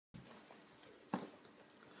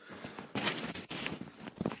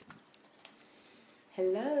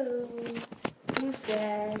Hello, who's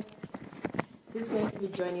there? Who's going to be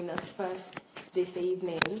joining us first this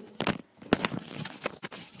evening?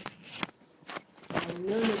 I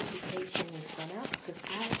know notification is gone out because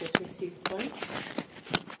I just received one.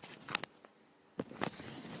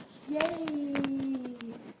 Yay!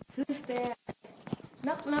 Who's there?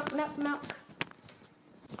 Knock, knock, knock, knock.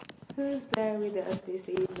 Who's there with us this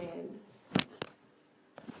evening?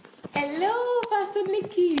 Hello, Pastor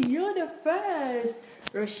Nikki. You're the first.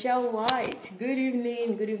 Rochelle White. Good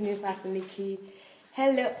evening, Pastor Nikki.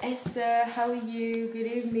 Hello, Esther. How are you? Good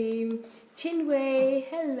evening. Chinwe.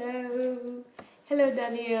 Hello. Hello,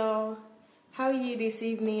 Daniel. How are you this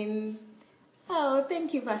evening? Oh,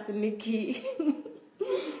 thank you, Pastor Nikki.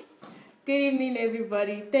 Good evening,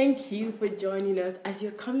 everybody. Thank you for joining us. As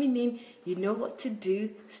you're coming in, you know what to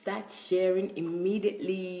do. Start sharing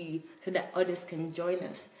immediately so that others can join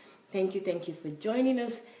us. Thank you for joining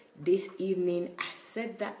us this evening. I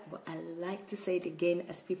said that, but I like to say it again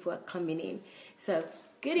as people are coming in. So,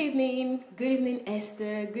 good evening,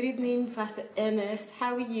 Esther. Good evening, Pastor Ernest.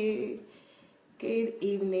 How are you? Good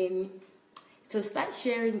evening. So start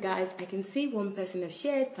sharing, guys. I can see one person has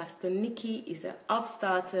shared. Pastor Nikki is an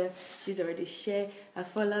upstarter. She's already shared.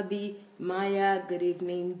 Afolabi, Maya, good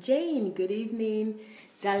evening. Jane, good evening.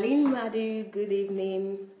 Darlene Madhu, good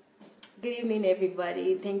evening. Good evening,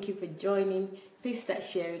 everybody. Thank you for joining. Please start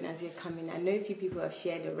sharing as you're coming. I know a few people have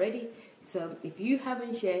shared already. So if you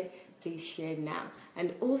haven't shared, please share now.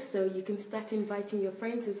 And also, you can start inviting your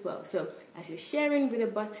friends as well. So as you're sharing with a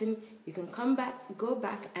button, you can come back, go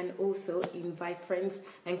back, and also invite friends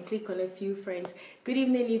and click on a few friends. Good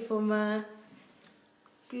evening, Ifoma.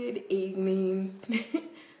 Good evening,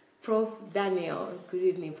 Prof. Daniel. Good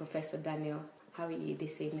evening, Professor Daniel. How are you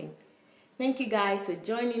this evening? Thank you guys for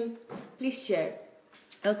joining. Please share.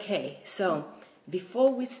 Okay, so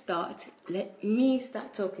before we start, let me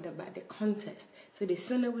start talking about the contest. So the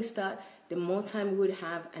sooner we start, the more time we would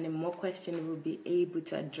have and the more questions we'll be able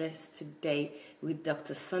to address today with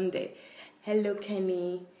Dr. Sunday. Hello,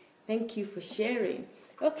 Kenny. Thank you for sharing.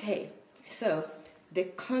 Okay, so the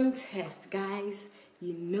contest, guys,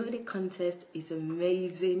 you know the contest is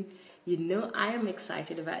amazing. You know I am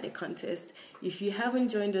excited about the contest. If you haven't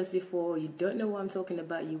joined us before, you don't know what I'm talking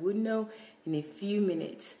about, you would know in a few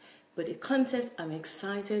minutes. But the contest, I'm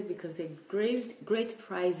excited because there are great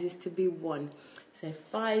prizes to be won. So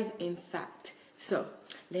 5 in fact. So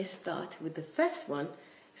let's start with the first one.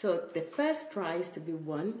 So the first prize to be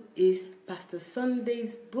won is Pastor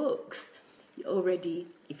Sunday's books. Already,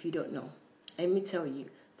 if you don't know, let me tell you,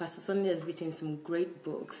 Pastor Sunday has written some great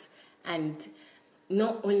books, and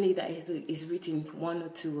not only that he's written 1 or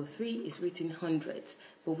 2 or 3, he's written hundreds,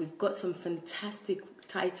 but we've got some fantastic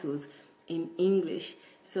titles in English.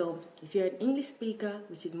 So if you're an English speaker,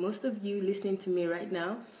 which is most of you listening to me right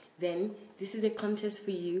now, then this is a contest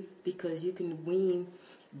for you because you can win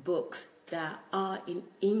books that are in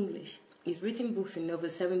English. He's written books in over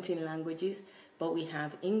 17 languages, but we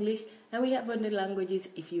have English and we have other languages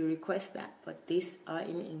if you request that, but these are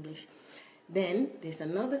in English. Then there's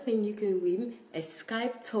another thing you can win, a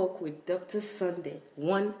Skype talk with Dr. Sunday,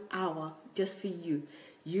 1 hour just for you.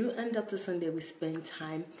 You and Dr. Sunday will spend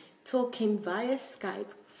time talking via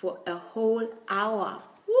Skype for a whole hour.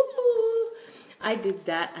 Woo-hoo! I did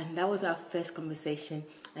that, and that was our first conversation,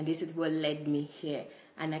 and this is what led me here.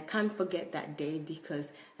 And I can't forget that day because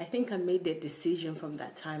I think I made the decision from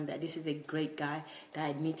that time that this is a great guy that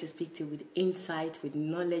I need to speak to with insight, with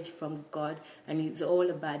knowledge from God, and it's all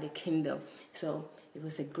about the kingdom. So it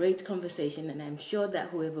was a great conversation, and I'm sure that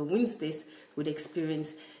whoever wins this would experience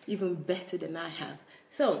even better than I have.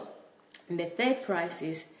 So the third prize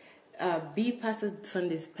is be Pastor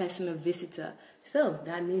Sunday's personal visitor. So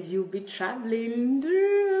that means you'll be traveling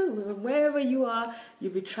wherever you are.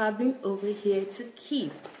 You'll be traveling over here to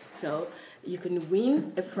Kiev. So you can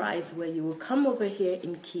win a prize where you will come over here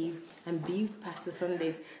in Kiev and be Pastor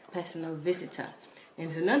Sunday's personal visitor. And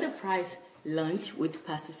there's another prize, lunch with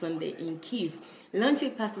Pastor Sunday in Kiev. Lunch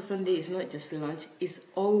with Pastor Sunday is not just lunch, it's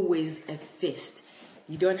always a feast.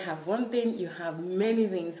 You don't have one thing, you have many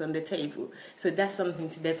things on the table. So that's something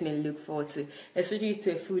to definitely look forward to, especially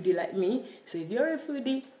to a foodie like me. So if you're a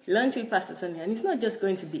foodie, lunch with Pastor Sunday, and it's not just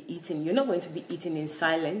going to be eating. You're not going to be eating in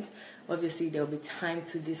silence. Obviously, there'll be time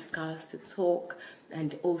to discuss, to talk,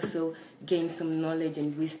 and also gain some knowledge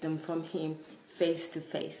and wisdom from him face to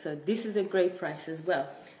face. So this is a great prize as well.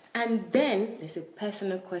 And then there's a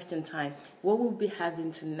personal question time. What we'll be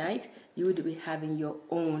having tonight, you would be having your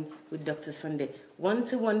own with Dr. Sunday.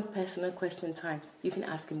 One-to-one personal question time. You can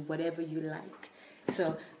ask him whatever you like.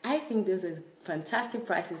 So I think those are fantastic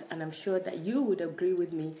prizes, and I'm sure that you would agree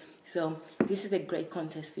with me. So this is a great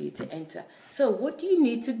contest for you to enter. So what do you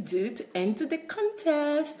need to do to enter the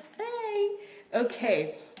contest? Hey,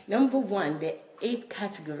 okay. Number one, there are 8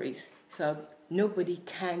 categories. So nobody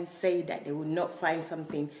can say that they will not find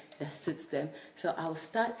something that suits them. So I'll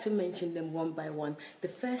start to mention them one by one. The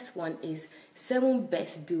first one is 7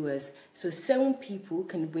 best doers. So 7 people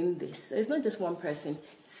can win this. So it's not just one person.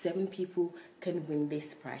 7 people can win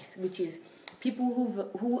this prize, which is people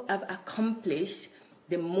who have accomplished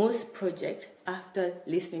the most projects after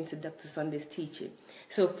listening to Dr. Sunday's teaching.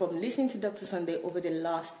 So from listening to Dr. Sunday over the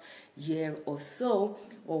last year or so,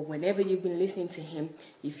 or whenever you've been listening to him,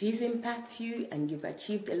 if he's impacted you and you've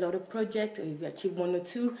achieved a lot of projects, or you've achieved 1 or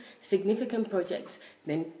 2 significant projects,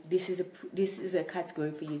 then this is a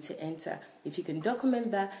category for you to enter. If you can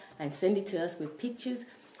document that and send it to us with pictures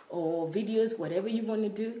or videos, whatever you want to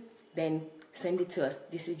do, then send it to us.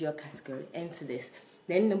 This is your category. Enter this.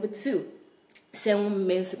 Then number 2, 7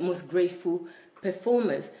 most grateful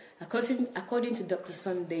performers. According to Dr.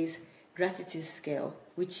 Sunday's gratitude scale,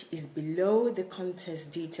 which is below the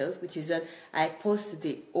contest details, which is I posted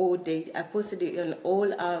it all day. I posted it on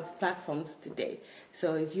all our platforms today.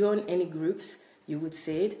 So if you're on any groups, you would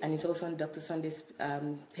see it, and it's also on Dr. Sunday's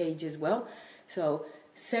page as well. So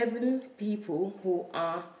 7 people who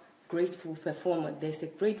are grateful performer. There's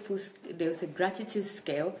a gratitude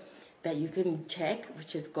scale that you can check,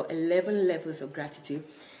 which has got 11 levels of gratitude.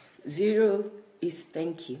 0 is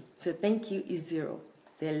thank you. So thank you is 0.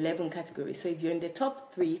 There are 11 categories. So if you're in the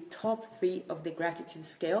top three of the gratitude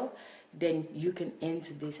scale, then you can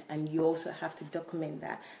enter this, and you also have to document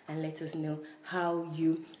that and let us know how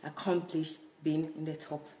you accomplished being in the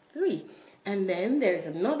top 3. And then there's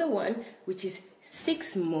another one, which is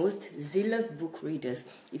 6 most zealous book readers.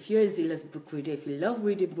 If you're a zealous book reader, if you love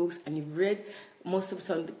reading books and you've read most of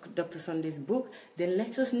Dr. Sunday's book, then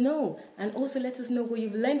let us know. And also let us know what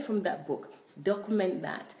you've learned from that book. Document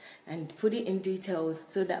that and put it in details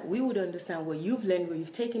so that we would understand what you've learned, what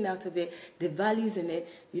you've taken out of it, the values in it.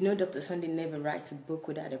 You know, Dr. Sunday never writes a book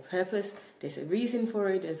without a purpose. There's a reason for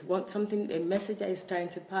it. There's a message that he's trying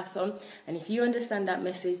to pass on. And if you understand that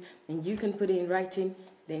message and you can put it in writing,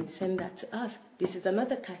 then send that to us. This is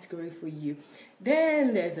another category for you.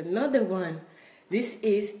 Then there's another one. This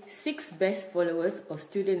is 6 best followers or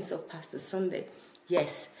students of Pastor Sunday.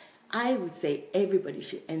 Yes, I would say everybody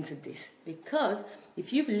should enter this, because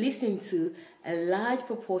if you've listened to a large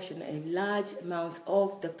proportion, a large amount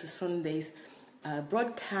of Dr. Sunday's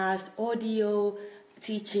broadcast, audio,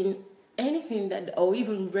 teaching, anything that, or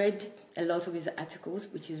even read a lot of his articles,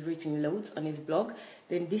 which is written loads on his blog,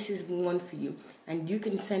 then this is one for you. And you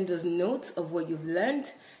can send us notes of what you've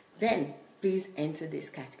learned, then please enter these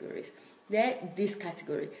categories. This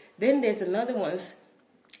category. Then there's another one,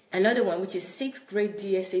 which is 6th grade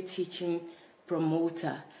DSA teaching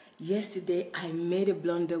promoter. Yesterday, I made a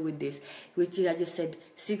blunder with this, which is I just said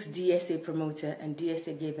 6 DSA promoter, and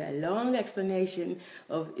DSA gave a long explanation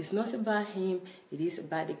of it's not about him, it is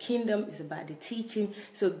about the kingdom, it's about the teaching.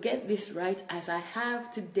 So get this right. As I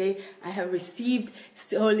have today, I have received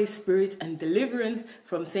the Holy Spirit and deliverance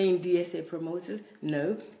from saying DSA promoters.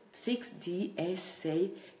 No, 6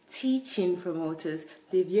 DSA teaching promoters.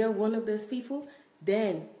 If you're one of those people,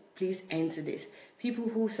 then please enter this. People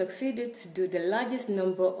who succeeded to do the largest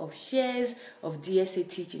number of shares of DSA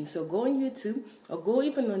teaching. So go on YouTube or go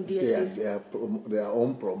even on DSA. They are their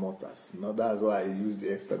own promoters. No, that's why I used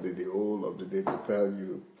yesterday the whole of the day to tell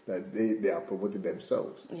you that they are promoting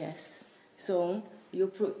themselves. Yes. So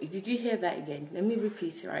did you hear that again? Let me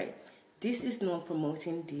repeat, right? This is not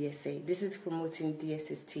promoting DSA. This is promoting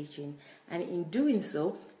DSA's teaching. And in doing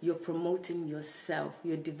so, you're promoting yourself.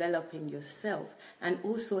 You're developing yourself. And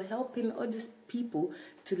also helping other people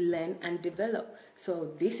to learn and develop.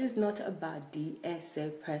 So this is not about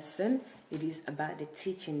DSA person. It is about the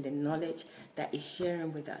teaching, the knowledge that is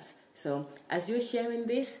sharing with us. So as you're sharing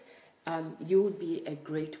this, you will be a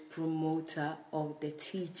great promoter of the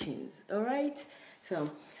teachings. All right?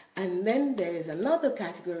 So, and then there is another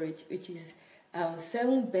category, which is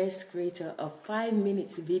 7 best creator of 5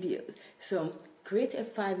 minutes videos. So create a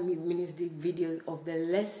 5 minutes video of the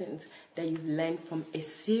lessons that you've learned from a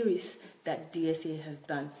series that DSA has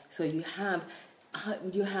done. So you have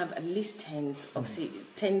at least tens of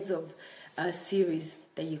series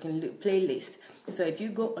that you can playlist. So if you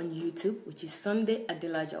go on YouTube, which is Sunday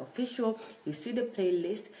Adelaja Official, you see the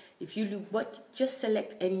playlist. If you just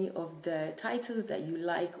select any of the titles that you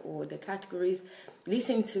like or the categories,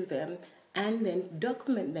 listen to them, and then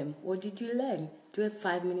document them. What did you learn? Do a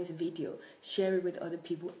 5 minutes video, share it with other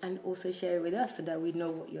people, and also share it with us so that we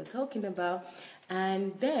know what you're talking about.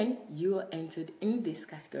 and then you are entered in this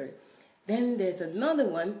category. Then there's another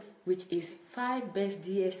one, which is 5 best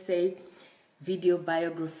DSA video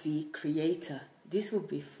biography creator. This will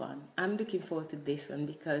be fun. I'm looking forward to this one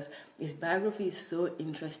because his biography is so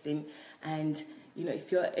interesting, and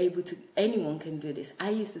if you're able to, anyone can do this. I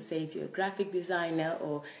used to say if you're a graphic designer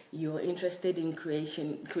or you're interested in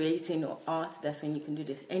creating or art, that's when you can do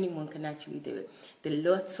this. Anyone can actually do it. There are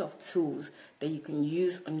lots of tools that you can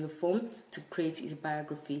use on your phone to create his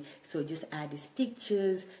biography. So just add his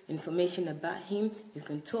pictures, information about him. You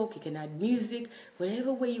can talk, you can add music,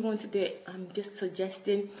 whatever way you want to do it. I'm just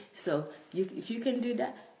suggesting. So if you can do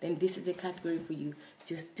that, then this is a category for you.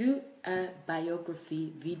 Just do a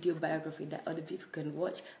biography, video biography that other people can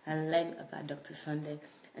watch and learn about Dr. Sunday.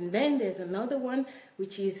 And then there's another one,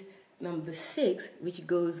 which is number 6, which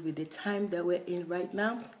goes with the time that we're in right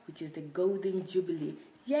now, which is the Golden Jubilee.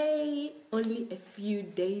 Yay! Only a few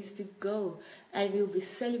days to go. And we'll be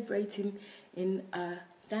celebrating in a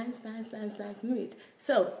dance mood.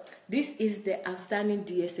 So this is the outstanding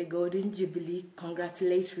DSA Golden Jubilee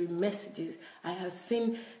congratulatory messages. I have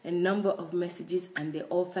seen a number of messages and they're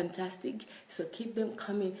all fantastic. So keep them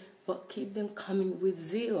coming, but keep them coming with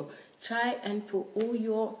zeal. Try and put all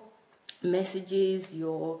your messages,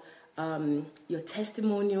 your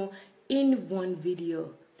testimonial in one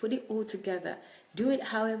video. Put it all together. Do it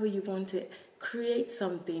however you want it. Create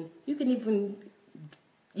something. You can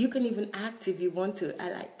even act if you want to.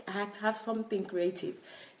 Have something creative.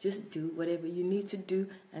 Just do whatever you need to do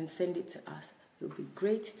and send it to us. It will be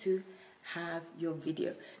great to have your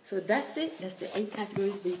video. So that's it. That's the 8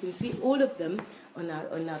 categories, but you can see all of them on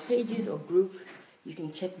our pages or group. You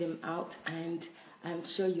can check them out, and I'm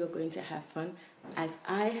sure you're going to have fun as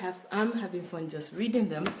I'm having fun just reading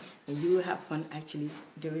them, and you will have fun actually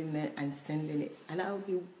doing it and sending it. And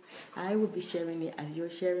I will be sharing it as you're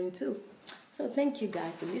sharing too. So thank you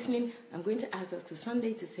guys for listening. I'm going to ask Dr.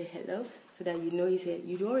 Sunday to say hello so that you know he's here.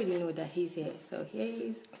 You already know that he's here. So here he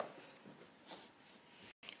is.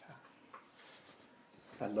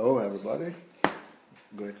 Hello, everybody.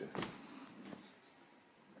 Greetings.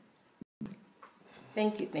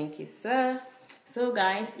 Thank you, sir. So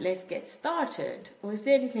guys, let's get started. Was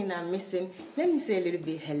there anything I'm missing? Let me say a little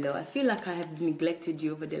bit hello. I feel like I have neglected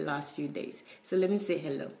you over the last few days. So let me say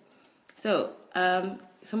hello. So,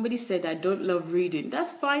 somebody said I don't love reading.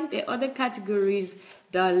 That's fine. There are other categories,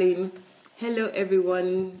 darling. Hello,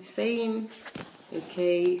 everyone. Saying,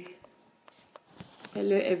 okay.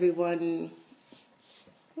 Hello, everyone.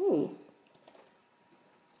 Ooh.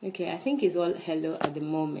 Okay, I think it's all hello at the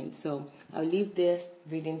moment. So I'll leave the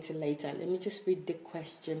reading till later. Let me just read the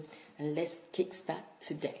question and let's kickstart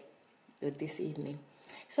today, or this evening.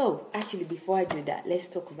 So actually, before I do that, let's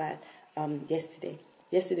talk about yesterday.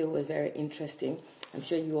 Yesterday was very interesting. I'm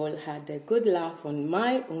sure you all had a good laugh on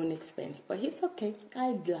my own expense, but it's okay.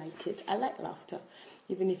 I like it. I like laughter,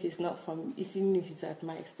 even if it's at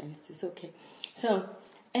my expense. It's okay. So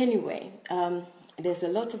anyway, there's a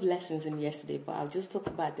lot of lessons in yesterday, but I'll just talk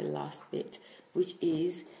about the last bit, which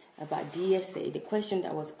is about DSA. The question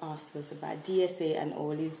that was asked was about DSA and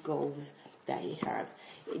all his goals that he had.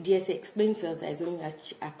 DSA explains to us that he's only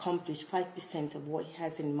accomplished 5% of what he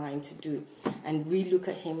has in mind to do. And we look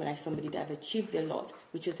at him like somebody that have achieved a lot,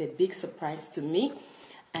 which was a big surprise to me.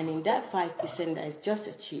 And in that 5% that he's just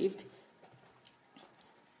achieved,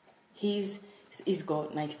 he's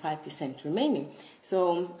got 95% remaining.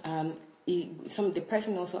 So the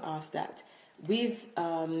person also asked that with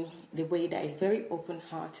the way that he's very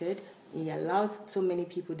open-hearted, he allows so many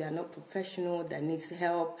people that are not professional, that needs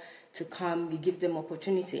help, to come. We give them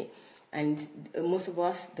opportunity, and most of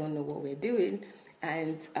us don't know what we're doing.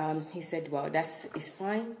 And he said, well, it's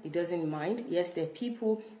fine. He doesn't mind. Yes, there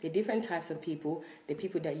are different types of people. The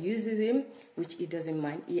people that uses him, which he doesn't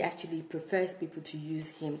mind. He actually prefers people to use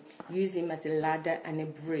him as a ladder and a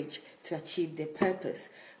bridge to achieve their purpose,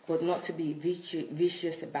 but not to be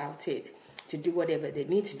vicious about it, to do whatever they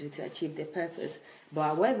need to do to achieve their purpose.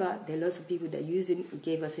 But however, there are lots of people that use him. He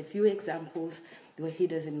gave us a few examples where he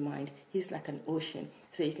doesn't mind. He's like an ocean.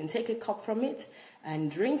 So you can take a cup from it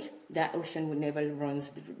and drink. That ocean will never run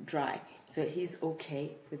dry. So he's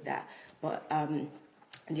okay with that. But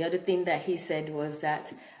the other thing that he said was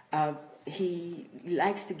that he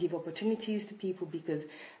likes to give opportunities to people because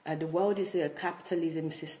the world is a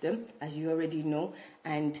capitalism system, as you already know,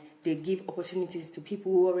 and they give opportunities to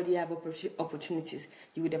people who already have opportunities.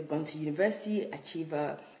 You would have gone to university, achieve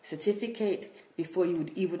a certificate before you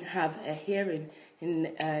would even have a hearing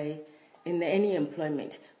in in any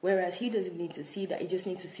employment. Whereas he doesn't need to see that. He just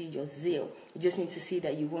needs to see your zeal. He just needs to see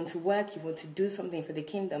that you want to work, you want to do something for the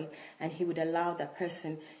kingdom, and he would allow that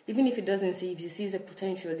person, even if he doesn't see, if he sees a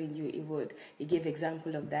potential in you, he would. He gave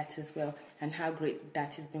example of that as well, and how great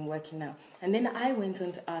that has been working out. And then I went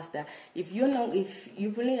on to ask that if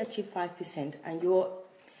you've only achieved 5% and your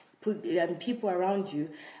people around you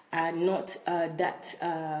are not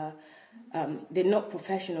they're not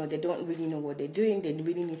professional, they don't really know what they're doing, they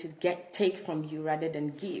really need to take from you rather than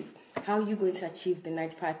give. How are you going to achieve the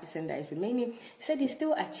 95% that is remaining? He said he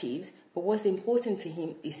still achieves, but what's important to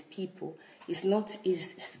him is people. It's not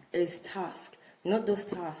his task, not those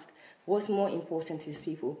tasks. What's more important is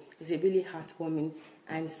people. It's a really heartwarming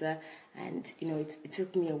answer, and it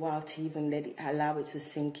took me a while to even allow it to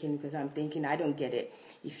sink in, because I'm thinking, I don't get it.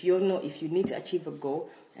 If you need to achieve a goal,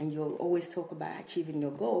 and you'll always talk about achieving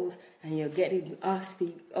your goals, and you're getting us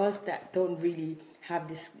that don't really have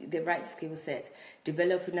the right skill set,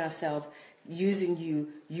 developing ourselves, using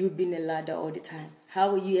you being a ladder all the time,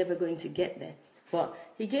 how are you ever going to get there? But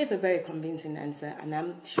he gave a very convincing answer, and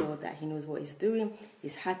I'm sure that he knows what he's doing.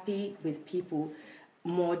 He's happy with people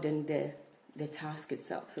more than the task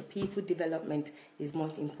itself. So people development is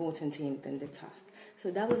more important to him than the task.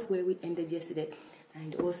 So that was where we ended yesterday.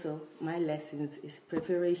 And also, my lessons is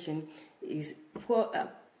preparation is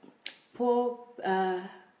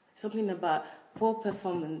something about poor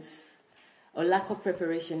performance or lack of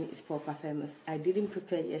preparation is poor performance. I didn't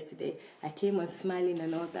prepare yesterday. I came on smiling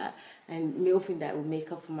and all that, and hoping that would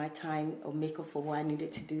make up for my time or make up for what I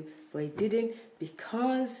needed to do, but it didn't,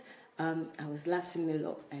 because I was lapsing a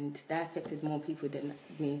lot, and that affected more people than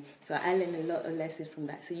me. So I learned a lot of lessons from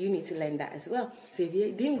that. So you need to learn that as well. So if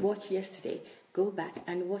you didn't watch yesterday, go back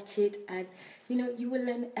and watch it, and you will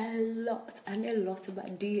learn a lot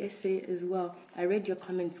about DSA as well. I read your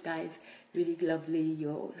comments, guys. Really lovely.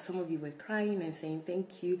 Some of you were crying and saying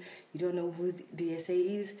thank you. You don't know who DSA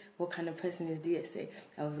is. What kind of person is DSA?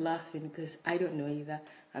 I was laughing because I don't know either.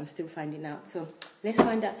 I'm still finding out. So let's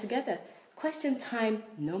find out together. Question time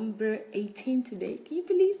number 18 today. Can you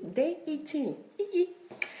believe day 18?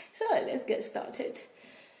 So let's get started.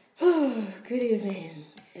 Oh, good evening,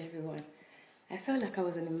 everyone. I felt like I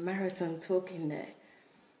was in a marathon talking there.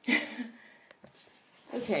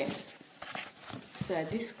 Okay. So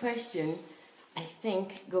this question, I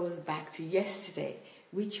think, goes back to yesterday,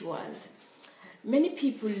 which was, many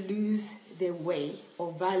people lose their way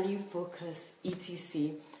or value, focus,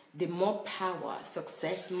 etc. the more power,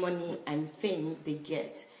 success, money, and fame they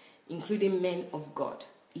get, including men of God,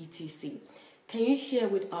 etc. Can you share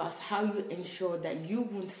with us how you ensure that you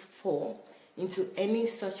won't fall into any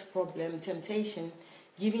such temptation,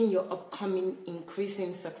 given your upcoming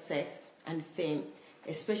increasing success and fame,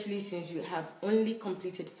 especially since you have only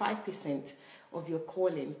completed 5% of your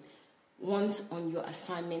calling once on your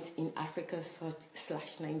assignment in Africa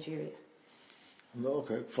 / Nigeria?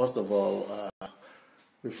 Okay, first of all,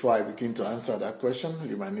 before I begin to answer that question,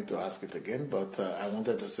 you might need to ask it again, but I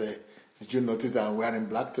wanted to say, did you notice that I'm wearing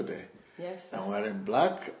black today? Yes. I'm wearing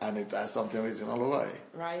black, and it has something written all over it.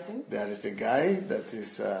 Rising. There is a guy that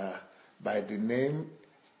is by the name,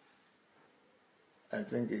 I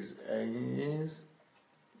think it's Enyes.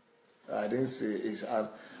 I didn't see his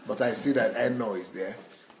but I see that Eno is there.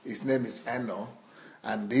 His name is Eno,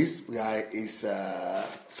 and this guy is a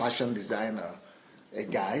fashion designer. A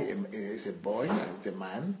guy, is a boy and a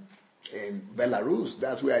man in Belarus.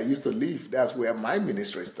 That's where I used to live. That's where my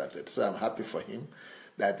ministry started. So I'm happy for him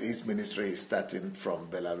that his ministry is starting from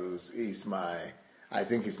Belarus. I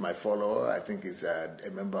think he's my follower. I think he's a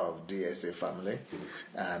member of DSA family.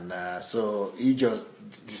 And so he just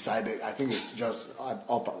decided, I think it's just an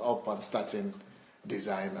up and starting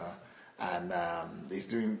designer. And he's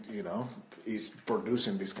doing, he's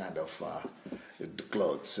producing this kind of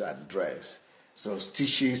clothes and dress. So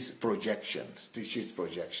Stitches projection.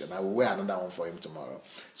 I will wear another one for him tomorrow.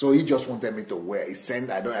 So he just wanted me to wear.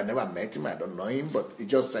 I never met him, I don't know him, but he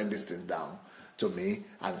just sent these things down to me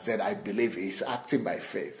and said, I believe he's acting by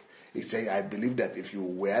faith. He said, I believe that if you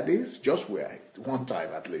wear this, just wear it. One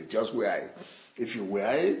time at least, just wear it. If you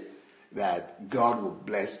wear it, that God will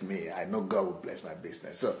bless me. I know God will bless my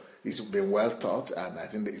business. So he's been well taught, and I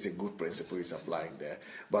think that it's a good principle he's applying there.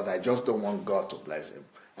 But I just don't want God to bless him.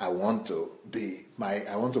 I want to be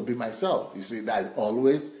myself. You see, I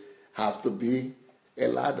always have to be a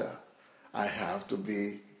ladder. I have to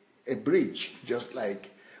be a bridge, just like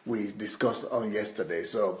we discussed on yesterday.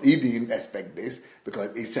 So he didn't expect this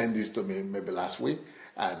because he sent this to me maybe last week,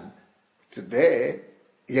 and today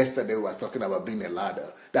yesterday we were talking about being a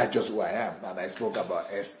ladder. That's just who I am. And I spoke about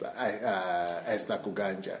Esther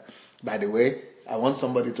Kuganja. By the way, I want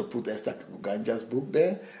somebody to put Esther Kuganja's book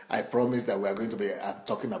there. I promise that we are going to be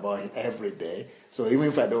talking about it every day. So even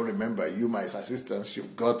if I don't remember, you, my assistants,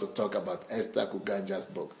 you've got to talk about Esther Kuganja's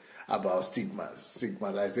book about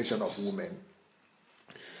stigmatization of women.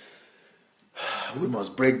 We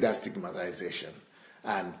must break that stigmatization.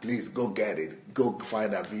 And please go get it. Go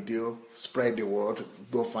find a video, spread the word,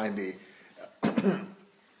 go find the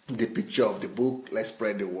the picture of the book. Let's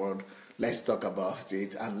spread the word. Let's talk about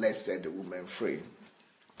it, and let's set the women free.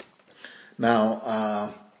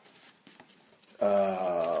 Now,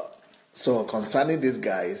 so concerning these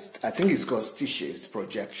guys, I think it's called Stitch's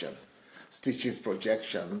projection. Stitch's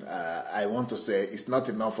projection. I want to say it's not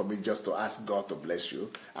enough for me just to ask God to bless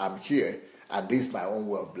you. I'm here, and this is my own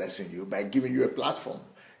way of blessing you by giving you a platform.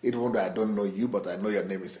 Even though I don't know you, but I know your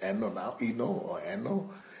name is Eno now,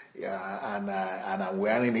 Eno. Yeah, and I'm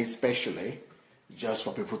wearing it specially just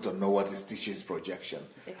for people to know what is Stitch's projection.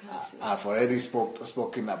 I've already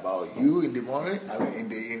spoken about you in the morning,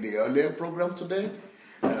 in the earlier program today,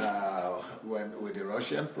 with the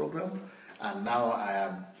Russian program, and now I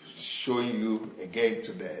am showing you again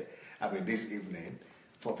today, this evening,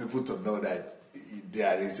 for people to know that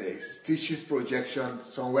there is a Stitch's projection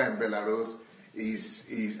somewhere in Belarus. I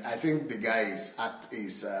think the guy is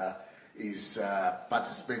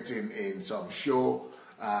participating in some show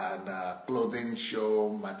and clothing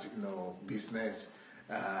show, business.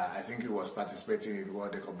 I think he was participating in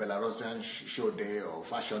what they call Belarusian show day or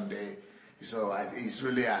fashion day. So he's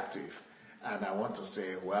really active, and I want to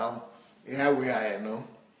say, well, here we are,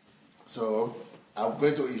 So I'm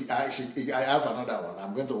going to. I have another one.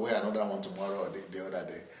 I'm going to wear another one tomorrow or the other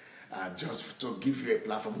day. And just to give you a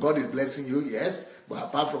platform. God is blessing you, yes, but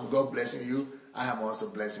apart from God blessing you, I am also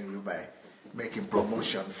blessing you by making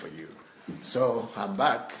promotion for you. So I'm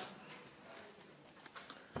back.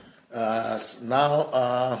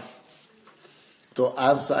 Now, to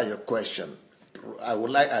answer your question,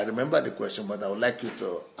 I remember the question, but I would like you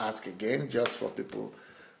to ask again just for people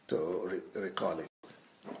to recall it.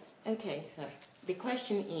 Okay, so the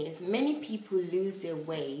question is, many people lose their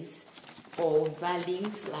ways or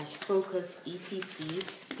values / focus, etc.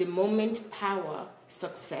 the moment power,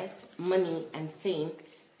 success, money, and fame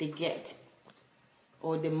they get,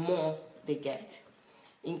 or the more they get,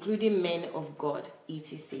 including men of God,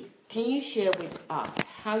 etc. Can you share with us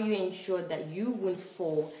how you ensure that you won't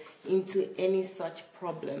fall into any such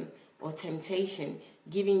problem or temptation,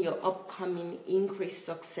 given your upcoming increased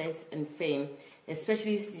success and fame,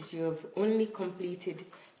 especially since you have only completed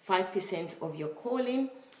 5% of your calling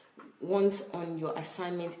once on your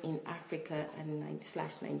assignment in Africa and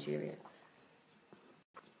 /Nigeria?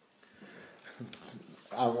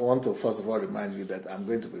 I want to first of all remind you that I'm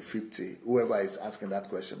going to be 50. Whoever is asking that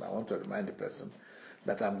question, I want to remind the person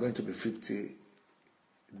that I'm going to be 50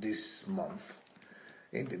 this month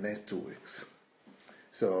in the next 2 weeks.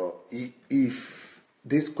 So if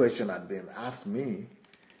this question had been asked me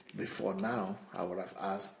before now, I would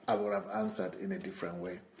have answered in a different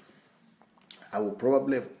way. I would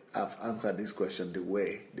probably have answered this question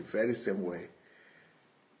the very same way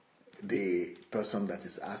the person that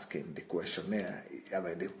is asking the questionnaire,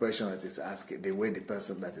 the question that is asking, the way the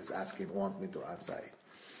person that is asking wants me to answer it.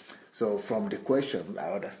 So from the question,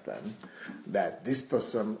 I understand that this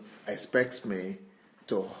person expects me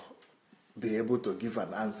to be able to give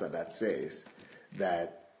an answer that says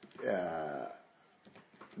that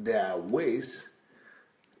there are ways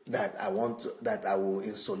that I will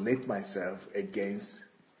insulate myself against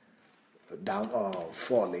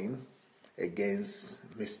falling, against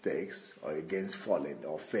mistakes, or against falling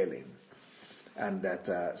or failing. And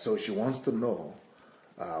that so she wants to know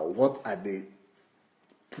what are the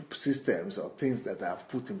systems or things that I've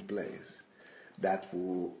put in place that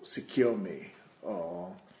will secure me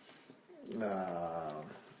or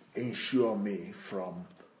ensure me from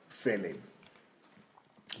failing.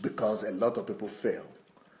 Because a lot of people fail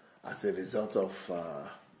as a result of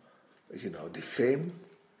the fame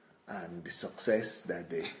and the success that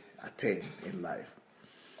they attain in life.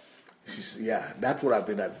 That would have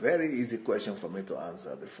been a very easy question for me to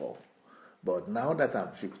answer before. But now that I'm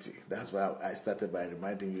 50, that's why I started by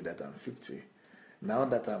reminding you that I'm 50. Now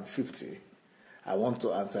that I'm 50, I want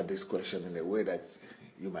to answer this question in a way that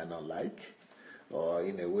you might not like or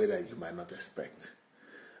in a way that you might not expect.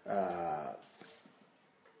 The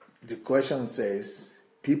question says,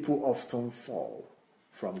 people often fall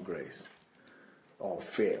from grace or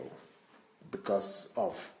fail because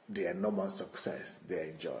of the enormous success they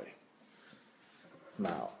enjoy.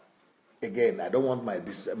 Now, again, I don't want my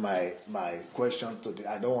question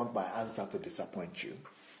I don't want my answer to disappoint you.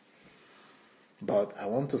 But I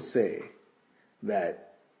want to say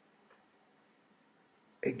that,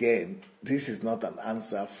 again, this is not an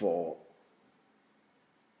answer for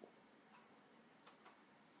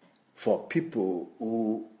people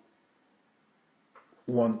who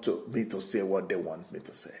want me to say what they want me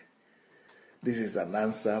to say. This is an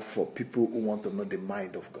answer for people who want to know the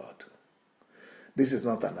mind of God. This is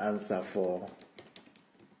not an answer for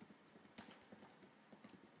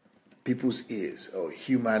people's ears or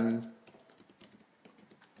human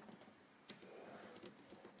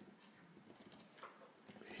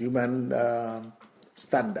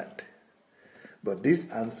standard. But this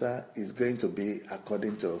answer is going to be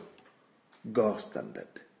according to God's standard.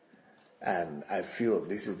 And I feel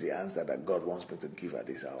this is the answer that God wants me to give at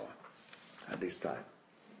this hour, at this time.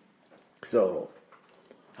 So,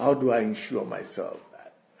 how do I ensure myself?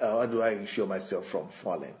 How do I ensure myself from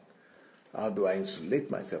falling? How do I insulate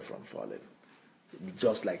myself from falling?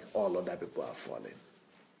 Just like all other people are falling,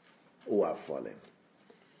 who are falling.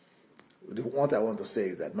 What I want to say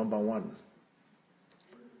is that, number one,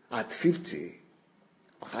 at 50,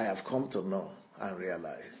 I have come to know and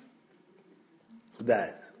realize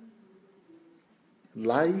that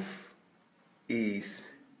life is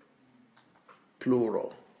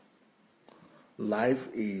plural. Life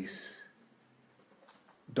is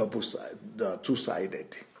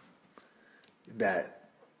two-sided. That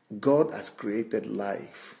God has created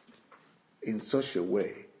life in such a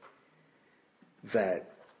way that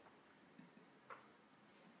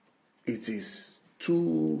it is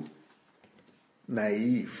too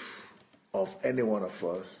naive of any one of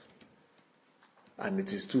us, and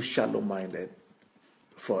it is too shallow-minded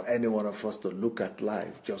for any one of us to look at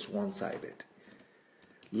life just one-sided.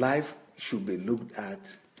 Life should be looked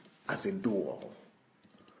at as a dual.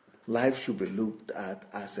 Life should be looked at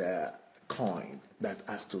as a coin that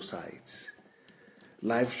has two sides.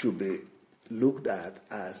 Life should be looked at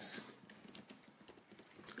as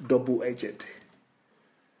double-edged.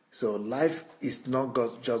 So life is not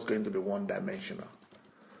just going to be one-dimensional.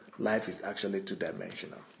 Life is actually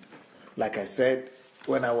two-dimensional. Like I said,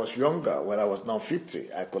 when I was younger, when I was now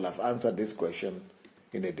 50, I could have answered this question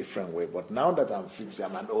in a different way. But now that I'm 50,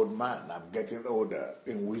 I'm an old man. I'm getting older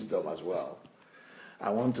in wisdom as well. I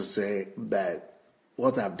want to say that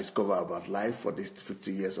what I've discovered about life for these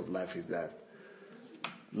 50 years of life is that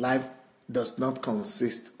life does not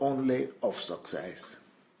consist only of success.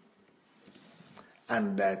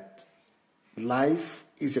 And that life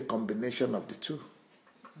is a combination of the two.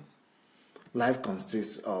 Life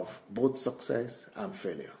consists of both success and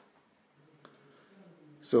failure.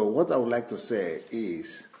 So what I would like to say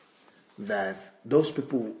is that those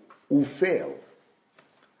people who fail,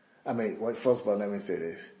 first of all, let me say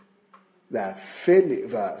this, that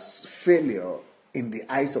failure in the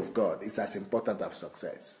eyes of God is as important as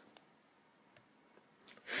success.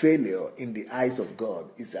 Failure in the eyes of God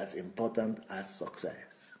is as important as success.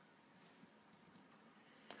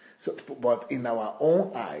 So, but in our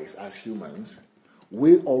own eyes as humans,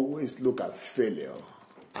 we always look at failure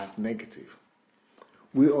as negative.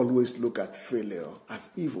 We always look at failure as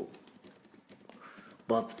evil.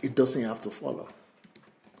 But it doesn't have to follow.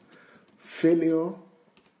 Failure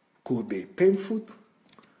could be painful.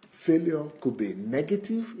 Failure could be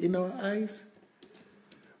negative in our eyes.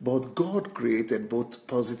 But God created both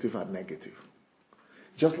positive and negative.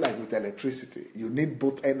 Just like with electricity, you need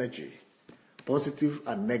both energy, positive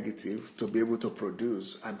and negative, to be able to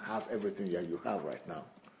produce and have everything that you have right now.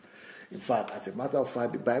 In fact, as a matter of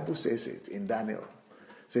fact, the Bible says it in Daniel.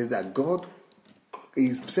 It says that God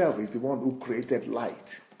himself is the one who created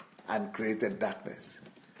light and created darkness.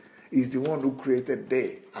 He's the one who created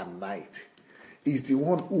day and night. He's the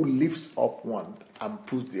one who lifts up one and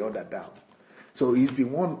puts the other down. So he's the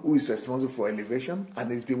one who is responsible for elevation, and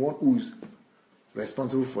he's the one who is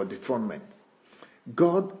responsible for dethronement.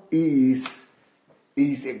 God is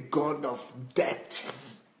a God of depth.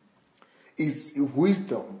 His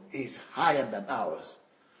wisdom is higher than ours.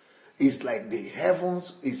 It's like the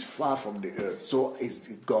heavens is far from the earth. So is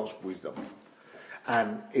God's wisdom.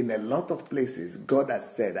 And in a lot of places, God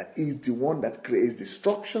has said that he's the one that creates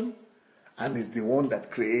destruction, and is the one that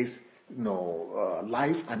creates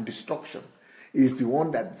life and destruction. He's the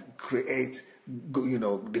one that creates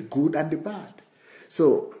the good and the bad.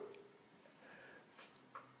 So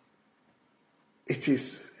it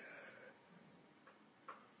is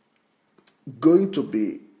going to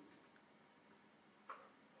be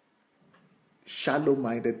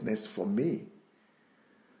shallow-mindedness for me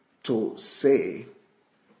to say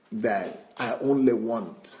that I only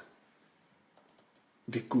want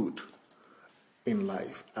the good. in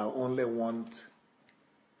life. I only want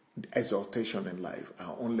exaltation in life.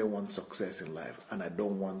 I only want success in life, and I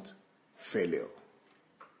don't want failure.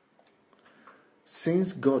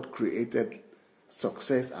 Since God created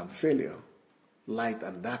success and failure, light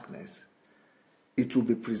and darkness, it would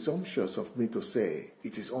be presumptuous of me to say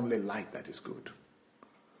it is only light that is good.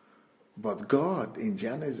 But God in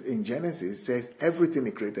Genesis says everything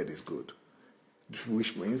He created is good,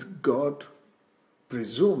 which means God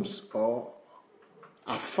presumes or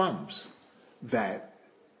affirms that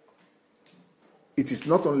it is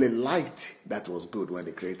not only light that was good when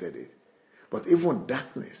He created it, but even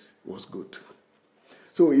darkness was good.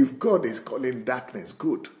 So if God is calling darkness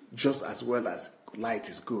good, just as well as light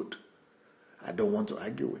is good, I don't want to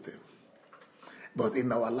argue with Him. But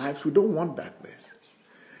in our lives, we don't want darkness.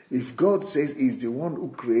 If God says He's the one who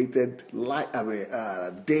created light,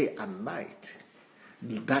 day and night,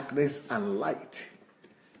 darkness and light,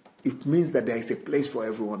 it means that there is a place for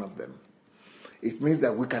every one of them. It means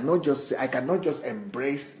that we cannot just say, I cannot just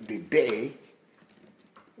embrace the day.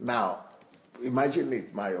 Now, imagine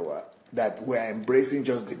it, Mayowa, that we are embracing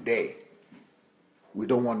just the day. We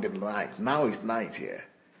don't want the night. Now it's night here.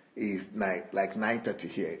 It's night, like 9:30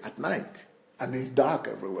 here at night. And it's dark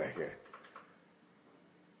everywhere here.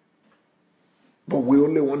 But we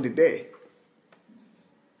only want the day.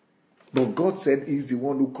 But God said He's the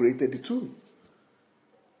one who created the two.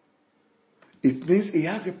 It means He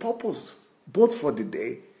has a purpose, both for the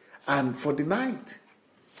day and for the night.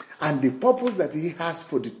 And the purpose that He has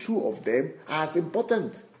for the two of them is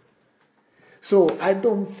important. So I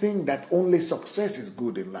don't think that only success is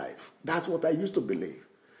good in life. That's what I used to believe.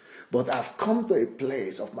 But I've come to a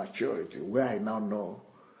place of maturity where I now know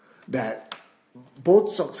that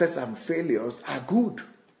both success and failures are good.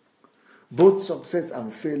 Both success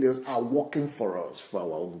and failures are working for us,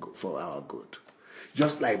 for our good.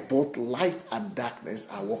 Just like both light and darkness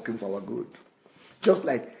are working for our good. Just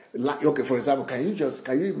like, okay, for example, can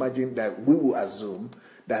you imagine that we will assume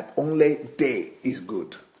that only day is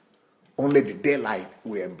good? Only the daylight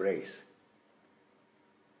we embrace.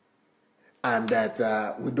 And that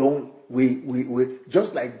we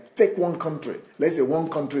just like take one country. Let's say one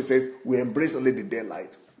country says we embrace only the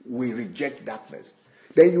daylight. We reject darkness.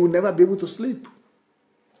 Then you will never be able to sleep.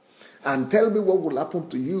 And tell me what will happen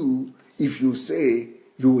to you if you say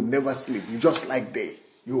you will never sleep. You just like day.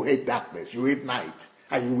 You hate darkness. You hate night.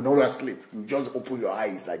 And you will never sleep. You just open your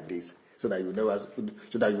eyes like this so that you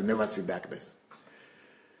never see darkness.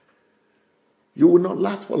 You will not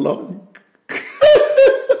last for long.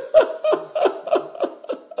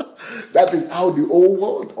 That is how the whole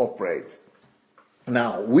world operates.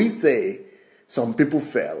 Now, we say some people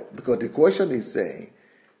fell because the question is saying,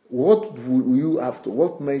 what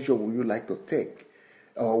measure will you like to take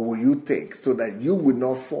or will you take so that you will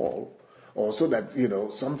not fall or so that,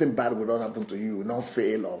 something bad will not happen to you, you will not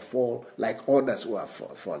fail or fall like others who have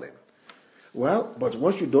fallen? Well, but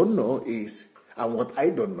what you don't know is, and what I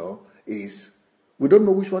don't know is, we don't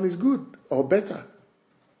know which one is good or better.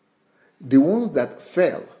 The ones that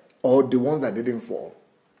fell or the ones that didn't fall.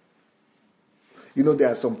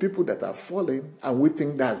 There are some people that are falling and we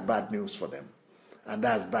think that's bad news for them. And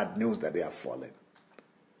that's bad news that they are falling.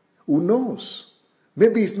 Who knows?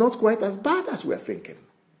 Maybe it's not quite as bad as we're thinking.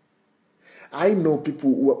 I know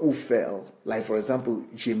people who fell, like for example,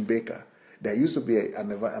 Jim Baker. There used to be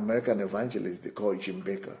an American evangelist they called Jim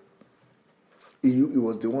Baker. He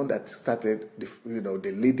was the one that started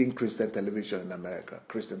the leading Christian television in America,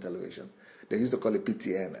 Christian television. They used to call it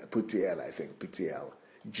PTL, I think, PTL.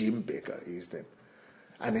 Jim Baker, his name.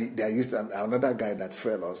 And they used another guy that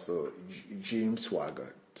fell also, Jim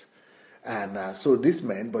Swaggart. And so this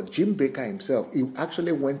man, but Jim Baker himself, he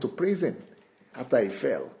actually went to prison after he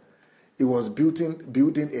fell. He was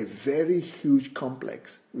building a very huge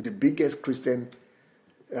complex with the biggest Christian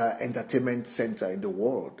entertainment center in the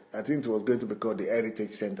world. I think it was going to be called the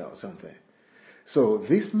Heritage Center or something. So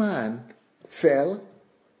this man fell,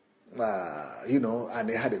 and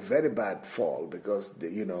he had a very bad fall because,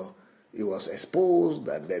 he was exposed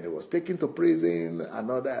and then he was taken to prison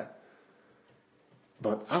and all that.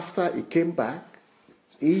 But after he came back,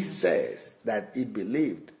 he says that he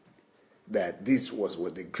believed that this was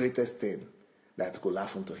the greatest thing that could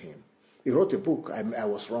happen to him. He wrote a book, I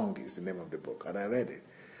Was Wrong is the name of the book, and I read it.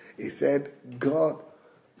 He said God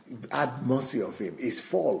had mercy of him. His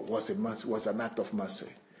fall was an act of mercy.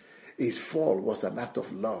 His fall was an act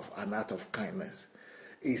of love, an act of kindness.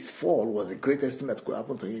 His fall was the greatest thing that could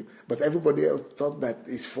happen to him. But everybody else thought that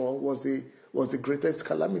his fall was the greatest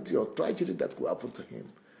calamity or tragedy that could happen to him.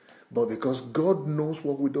 But because God knows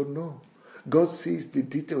what we don't know. God sees the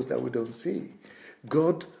details that we don't see.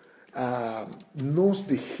 God knows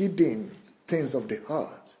the hidden things of the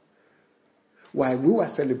heart. While we were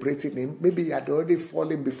celebrating him, maybe he had already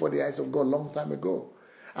fallen before the eyes of God a long time ago.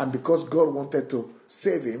 And because God wanted to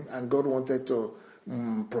save him and God wanted to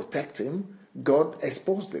protect him, God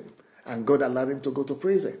exposed him. And God allowed him to go to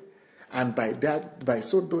prison. And by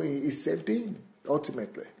so doing, he saved him,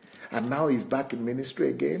 ultimately. And now he's back in ministry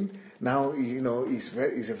again. Now, he's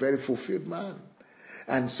a very fulfilled man.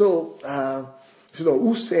 And so,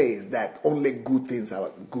 who says that only good things are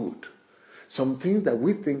good? Some things that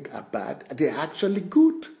we think are bad, they're actually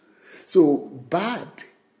good. So, bad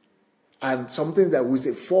and something that we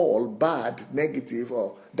say fall, bad, negative,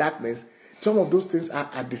 or darkness, some of those things are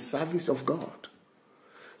at the service of God.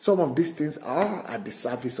 Some of these things are at the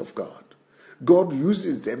service of God. God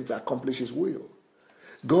uses them to accomplish his will.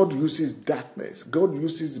 God uses darkness. God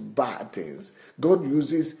uses bad things. God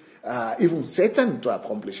uses even Satan to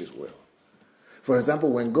accomplish his will. For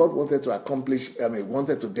example, when God wanted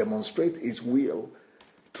to demonstrate his will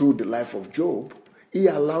through the life of Job, he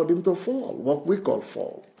allowed him to fall, what we call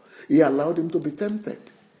fall. He allowed him to be tempted.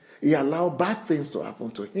 He allowed bad things to happen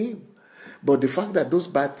to him. But the fact that those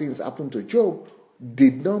bad things happened to Job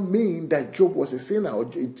did not mean that Job was a sinner or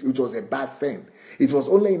it was a bad thing. It was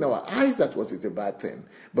only in our eyes that was it a bad thing.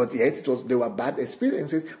 But yes, they were bad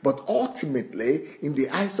experiences. But ultimately, in the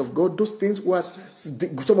eyes of God, those things were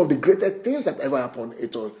some of the greatest things that ever happened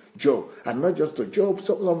to Job. And not just to Job,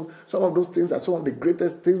 some of those things are some of the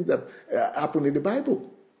greatest things that happened in the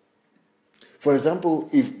Bible. For example,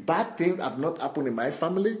 if bad things have not happened in my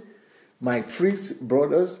family, my 3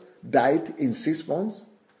 brothers died in 6 months,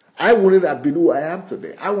 I wouldn't have been who I am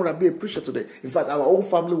today. I wouldn't have been a preacher today. In fact, our whole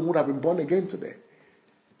family would have been born again today.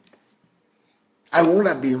 I wouldn't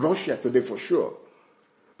have been in Russia today for sure.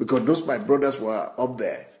 Because those my brothers were up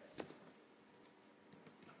there.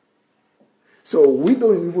 So we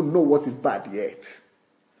don't even know what is bad yet.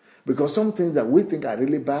 Because some things that we think are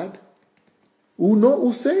really bad,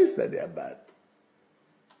 who says that they are bad?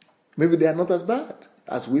 Maybe they are not as bad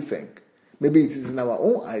as we think. Maybe it is in our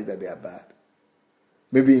own eyes that they are bad.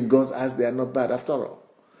 Maybe in God's eyes they are not bad after all.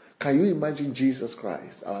 Can you imagine Jesus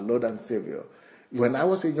Christ, our Lord and Savior? When I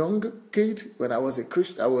was a young kid, when I was a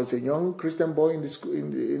Christian, I was a young Christian boy in the school,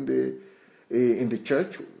 in the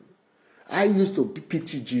church. I used to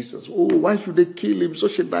pity Jesus. Oh, why should they kill him?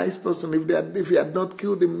 Such a nice person. If he had not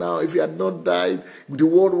killed him now, if he had not died, the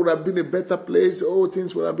world would have been a better place. Oh,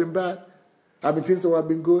 things would have been bad. Things would have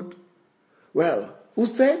been good. Well, who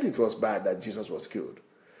said it was bad that Jesus was killed?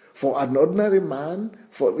 For an ordinary man,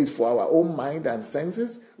 for our own mind and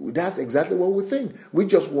senses, that's exactly what we think. We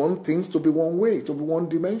just want things to be one way, to be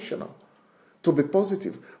one-dimensional, to be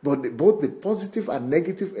positive. But both the positive and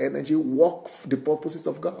negative energy work for the purposes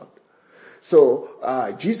of God. So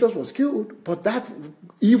Jesus was killed, but that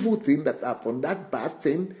evil thing that happened, that bad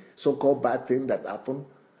thing, so-called bad thing that happened,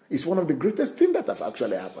 is one of the greatest things that have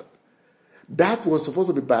actually happened. That was supposed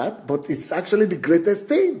to be bad, but it's actually the greatest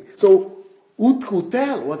thing. So who could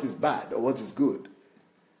tell what is bad or what is good?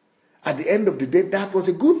 At the end of the day, that was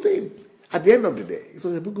a good thing. At the end of the day, it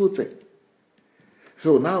was a good thing.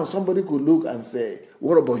 So now somebody could look and say,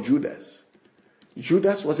 what about Judas?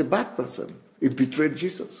 Judas was a bad person. He betrayed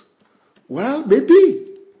Jesus. Well, maybe.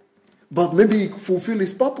 But maybe he fulfilled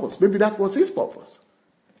his purpose. Maybe that was his purpose.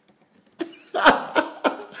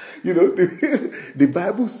 The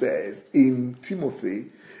Bible says in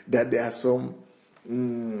Timothy that there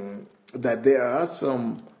are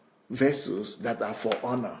some vessels that are for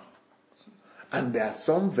honor. And there are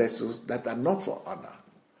some vessels that are not for honor.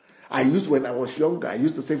 When I was younger, I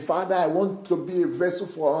used to say, Father, I want to be a vessel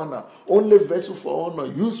for honor. Only vessel for honor.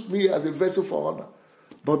 Use me as a vessel for honor.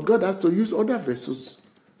 But God has to use other vessels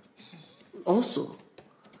also.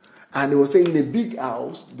 And he was saying in a big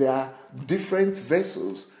house, there are different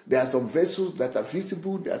vessels. There are some vessels that are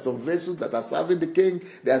visible. There are some vessels that are serving the king.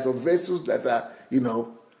 There are some vessels that are,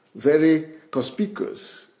 very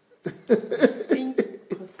conspicuous.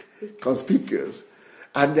 Conspicuous.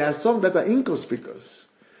 And there are some that are inconspicuous.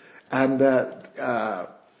 And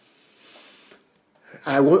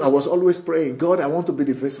I was always praying, God, I want to be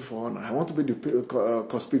the vessel for honor. I want to be the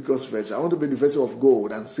conspicuous vessel. I want to be the vessel of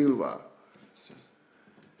gold and silver.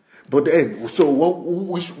 But then, so who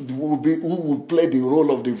will play the role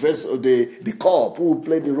of the vessel, the cup? Who will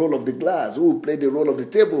play the role of the glass? Who will play the role of the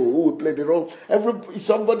table? Who will play the role?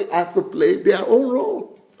 Somebody has to play their own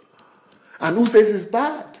role. And who says it's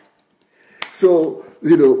bad? So,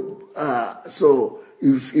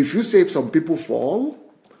 if you say some people fall,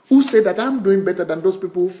 who say that I'm doing better than those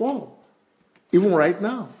people who fall? Even right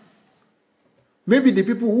now. Maybe the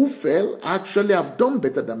people who fell actually have done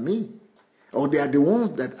better than me. or they are the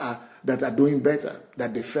ones that are doing better,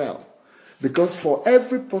 that they fell. Because for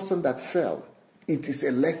every person that fell, it is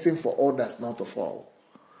a lesson for others not to fall.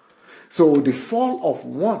 So the fall of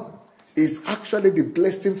one is actually the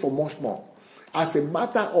blessing for much more. As a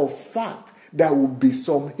matter of fact, there will be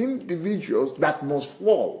some individuals that must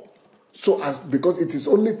fall, because it is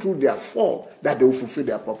only through their fall that they will fulfill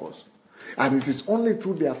their purpose. And it is only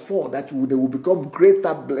through their fall that they will become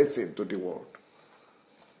greater blessing to the world.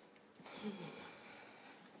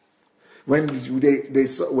 When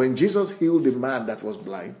Jesus healed the man that was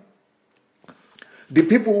blind, the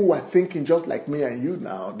people who were thinking just like me and you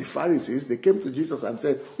now, the Pharisees, they came to Jesus and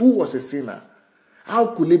said, who was a sinner?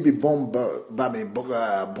 How could he be born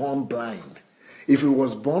blind? If he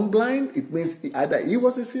was born blind, it means either he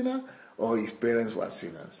was a sinner or his parents were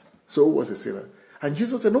sinners. So who was a sinner? And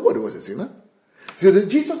Jesus said, nobody was a sinner. So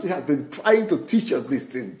Jesus has been trying to teach us this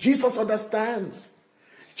thing. Jesus understands.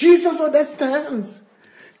 Jesus understands.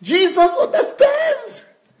 Jesus understands.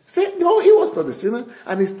 Say, no, he was not a sinner,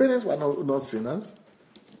 and his parents were not sinners.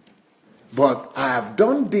 But I have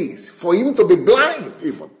done this for him to be blind,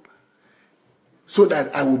 even, so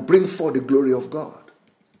that I will bring forth the glory of God.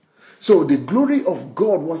 So the glory of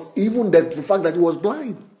God was even the fact that he was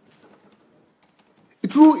blind.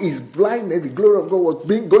 Through his blindness, the glory of God was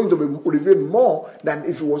going to be revealed more than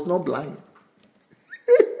if he was not blind.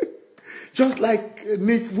 Just like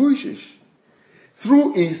Nick Vujicic.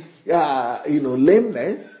 Through his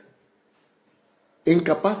lameness,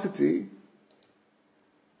 incapacity,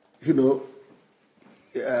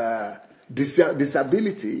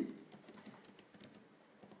 disability,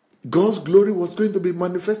 God's glory was going to be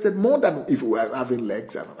manifested more than if we were having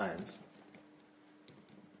legs and hands.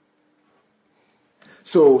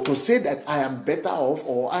 So to say that I am better off,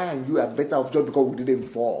 or I and you are better off just because we didn't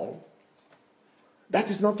fall,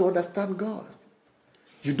 that is not to understand God.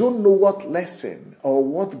 You don't know what lesson or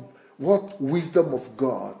what wisdom of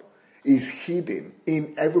God is hidden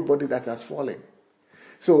in everybody that has fallen.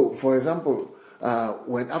 So, for example,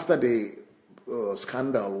 when after the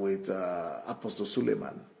scandal with Apostle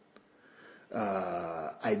Suleiman,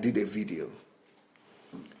 I did a video.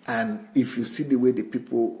 And if you see the way the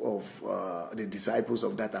people of the disciples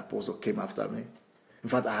of that apostle came after me, in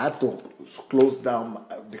fact, I had to close down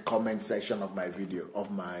the comment section of my video,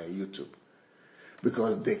 of my YouTube,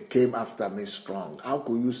 because they came after me strong. How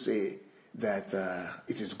could you say that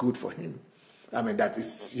it is good for him? I mean, that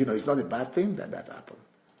is, it's not a bad thing that happened.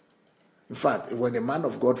 In fact, when a man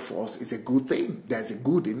of God falls, it's a good thing. There's a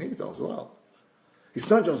good in it as well. It's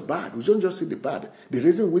not just bad. We don't just see the bad. The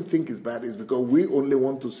reason we think it's bad is because we only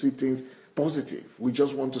want to see things positive. We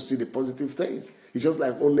just want to see the positive things. It's just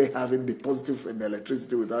like only having the positive and the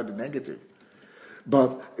electricity without the negative.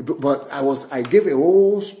 But I gave a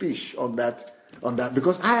whole speech on that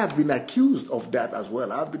because I have been accused of that as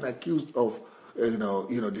well. I've been accused of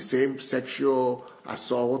the same sexual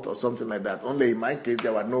assault or something like that. Only in my case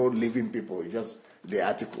there were no living people, just the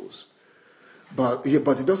articles. But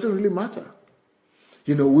it doesn't really matter.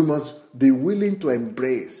 We must be willing to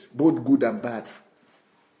embrace both good and bad.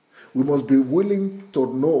 We must be willing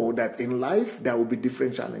to know that in life there will be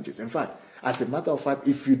different challenges. In fact, as a matter of fact,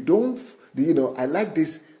 if you don't, I like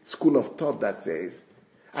this school of thought that says,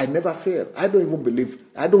 I never fail. I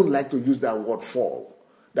don't like to use that word fall,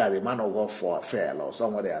 that a man of God fell or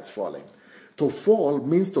somebody has fallen. To fall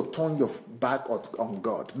means to turn your back on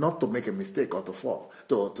God, not to make a mistake or to fall,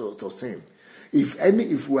 to sin.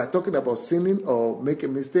 If we are talking about sinning or make a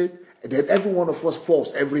mistake, then every one of us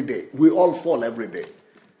falls every day. We all fall every day.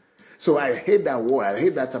 So I hate that word. I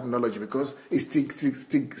hate that terminology because it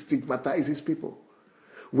stigmatizes people.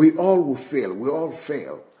 We all will fail. We all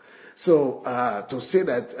fail. So to say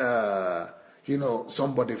that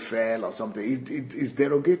somebody fell or something, it is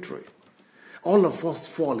derogatory. All of us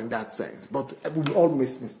fall in that sense, but we all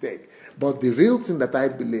make mistakes. But the real thing that I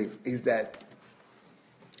believe is that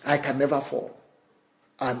I can never fall.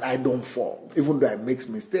 And I don't fall. Even though I make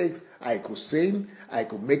mistakes, I could sin, I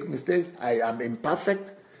could make mistakes, I am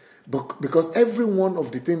imperfect. But because every one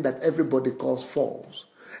of the things that everybody calls falls,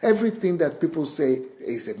 everything that people say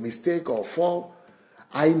is a mistake or fall,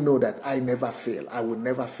 I know that I never fail. I will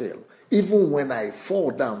never fail. Even when I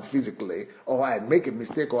fall down physically, or I make a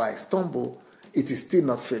mistake, or I stumble, it is still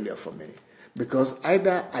not failure for me. Because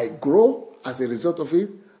either I grow as a result of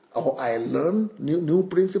it, or I learn new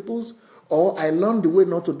principles, or I learn the way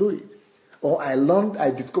not to do it. Or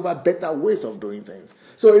I discover better ways of doing things.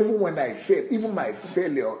 So even when I fail, even my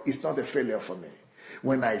failure is not a failure for me.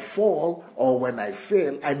 When I fall or when I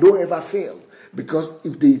fail, I don't ever fail. Because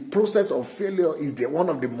if the process of failure is one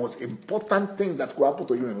of the most important things that could happen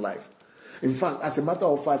to you in life. In fact, as a matter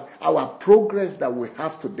of fact, our progress that we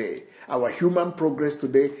have today, our human progress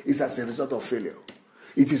today, is as a result of failure.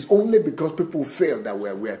 It is only because people failed that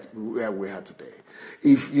we're where we are today.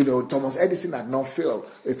 If, Thomas Edison had not failed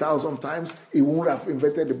 1,000 times, he wouldn't have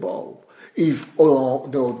invented the bulb. If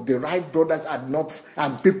the Wright brothers had not,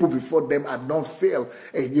 and people before them had not failed,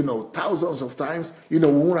 thousands of times, we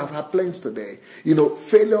wouldn't have had planes today.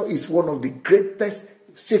 Failure is one of the greatest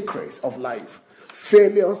secrets of life.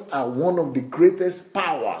 Failures are one of the greatest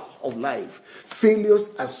powers of life. Failures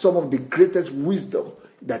are some of the greatest wisdom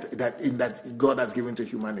that God has given to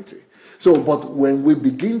humanity. So, but when we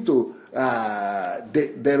begin to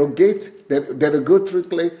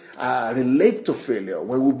derogatorically relate to failure,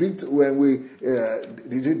 when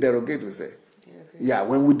derogate, we say,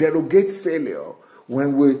 when we derogate failure,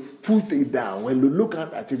 when we put it down, when we look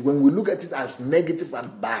at it, when we look at it as negative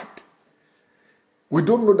and bad, we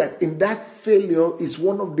don't know that in that failure is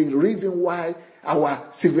one of the reasons why our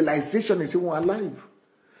civilization is even alive.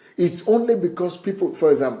 It's only because people,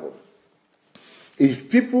 for example, if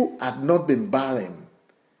people had not been barren,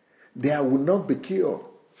 there would not be cure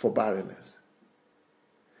for barrenness.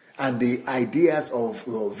 And the ideas of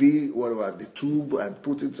the tube and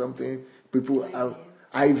putting something, people have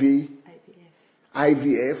IVF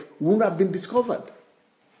wouldn't have been discovered.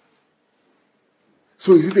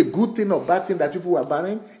 So is it a good thing or bad thing that people are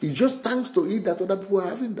barren? It's just thanks to it that other people are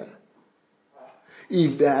having that.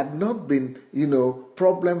 If there had not been,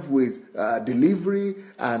 problems with delivery,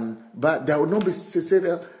 but there would not be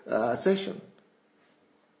cesarean section.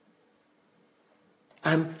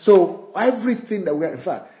 And so everything that we have, in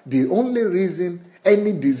fact, the only reason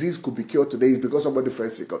any disease could be cured today is because somebody fell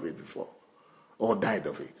sick of it before or died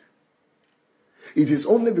of it. It is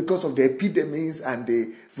only because of the epidemics and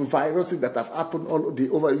the viruses that have happened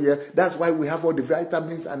over here. That's why we have all the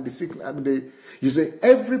vitamins and the sickness. You say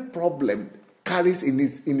every problem carries in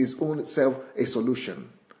its own self a solution.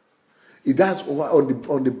 That's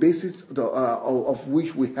on the basis of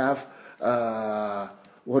which we have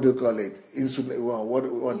what do you call it?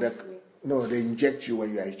 Insulin. They inject you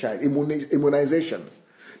when you are a child. Immunization.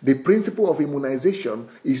 The principle of immunization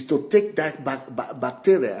is to take that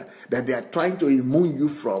bacteria that they are trying to immune you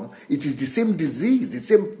from. It is the same disease, the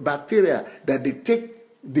same bacteria that they take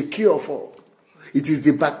the cure for. It is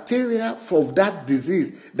the bacteria for that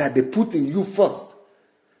disease that they put in you first,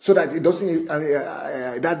 so that it doesn't.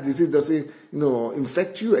 That disease doesn't,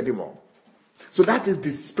 infect you anymore. So that is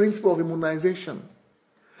the principle of immunization.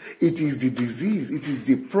 It is the disease, it is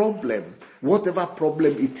the problem, whatever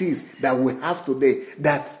problem it is that we have today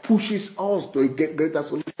that pushes us to a greater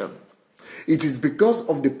solution. It is because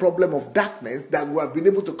of the problem of darkness that we have been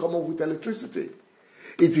able to come up with electricity.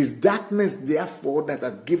 It is darkness, therefore, that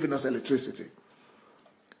has given us electricity.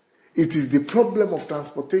 It is the problem of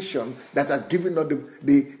transportation that has given us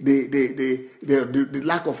the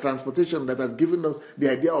lack of transportation that has given us the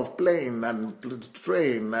idea of plane and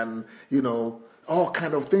train and, all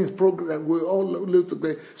kind of things, program, we all live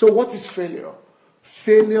together. So what is failure?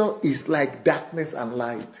 Failure is like darkness and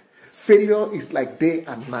light. Failure is like day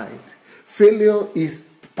and night. Failure is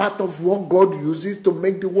part of what God uses to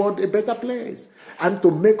make the world a better place and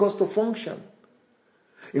to make us to function.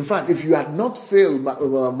 In fact, if you had not failed,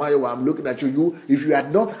 Mayo, I'm looking at you, if you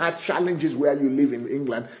had not had challenges where you live in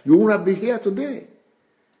England, you wouldn't have been here today.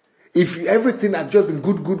 If everything had just been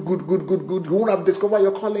good, you wouldn't have discovered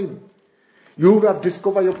your calling. You would have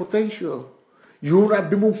discovered your potential. You would have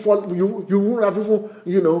been you wouldn't have even,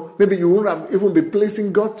 maybe you wouldn't have even been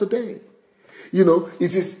placing God today.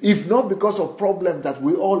 It is, if not because of problems that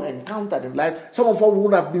we all encountered in life, some of us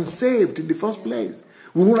would have been saved in the first place.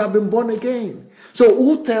 We would have been born again. So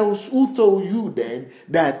who told you then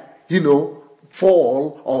that,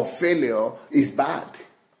 fall or failure is bad?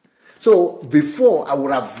 So before, I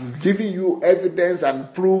would have given you evidence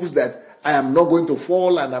and proofs that I am not going to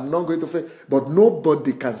fall and I'm not going to fail. But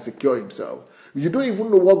nobody can secure himself. You don't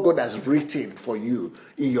even know what God has written for you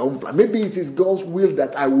in your own plan. Maybe it is God's will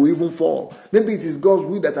that I will even fall. Maybe it is God's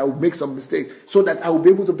will that I will make some mistakes so that I will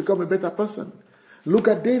be able to become a better person. Look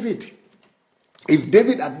at David. If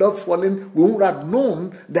David had not fallen, we would have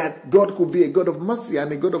known that God could be a God of mercy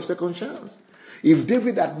and a God of second chance. If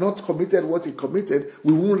David had not committed what he committed,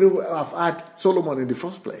 we wouldn't have had Solomon in the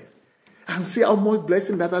first place. And see how much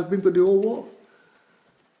blessing that has been to the whole world.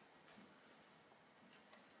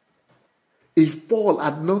 If Paul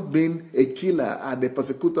had not been a killer and a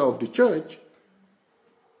persecutor of the church,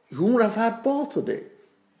 he wouldn't have had Paul today.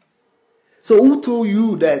 So who told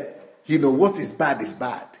you that, what is bad is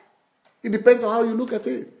bad? It depends on how you look at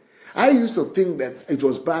it. I used to think that it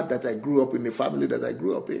was bad that I grew up in the family that I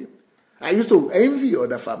grew up in. I used to envy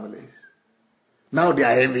other families. Now they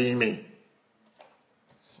are envying me.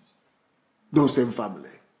 Those same family.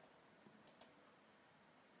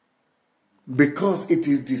 Because it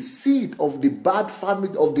is the seed of the bad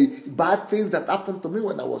family, of the bad things that happened to me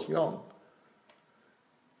when I was young.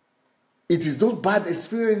 It is those bad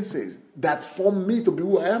experiences that formed me to be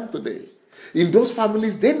who I am today. In those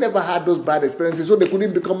families, they never had those bad experiences, so they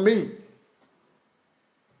couldn't become me.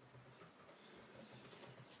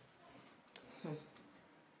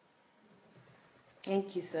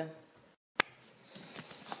 Thank you, sir.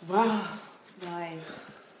 Wow, guys.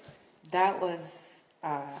 That was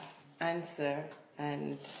answer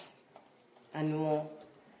and more.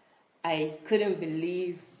 I couldn't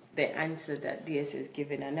believe the answer that DS has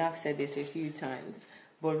given. I know I've said this a few times,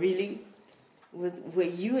 but really, were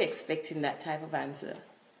you expecting that type of answer?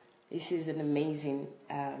 This is an amazing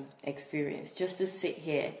experience. Just to sit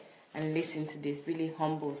here and listen to this really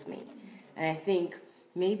humbles me. And I think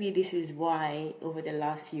maybe this is why over the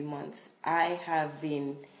last few months I have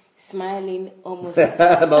been smiling almost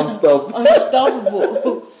unstoppable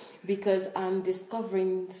because I'm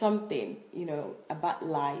discovering something, about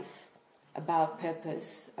life, about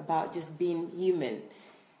purpose, about just being human.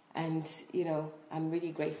 And, I'm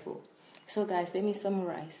really grateful. So guys, let me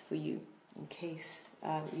summarize for you in case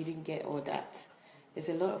you didn't get all that. There's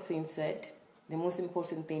a lot of things said. The most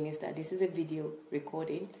important thing is that this is a video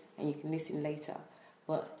recording and you can listen later.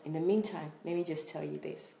 But in the meantime, let me just tell you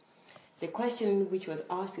this. The question which was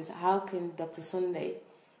asked is, how can Dr. Sunday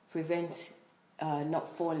prevent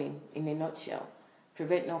not falling, in a nutshell?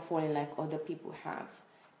 Prevent not falling like other people have.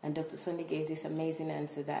 And Dr. Sunday gave this amazing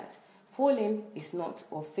answer that falling is not,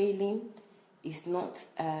 or failing is not,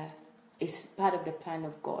 it's part of the plan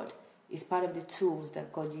of God. It's part of the tools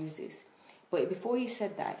that God uses. But before he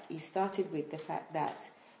said that, he started with the fact that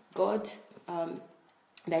God,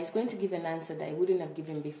 that he's going to give an answer that he wouldn't have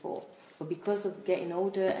given before. But because of getting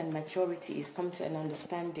older and maturity, he's come to an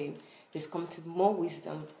understanding, he's come to more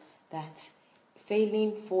wisdom that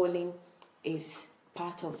falling is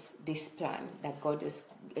part of this plan that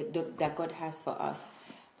God has for us.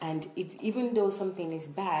 And even though something is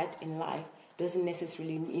bad in life, doesn't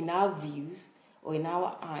necessarily, in our views or in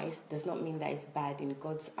our eyes, does not mean that it's bad in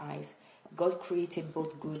God's eyes. God created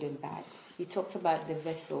both good and bad. He talked about the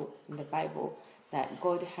vessel in the Bible, that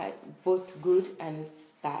God had both good and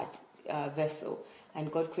bad vessel,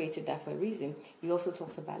 and God created that for a reason. He also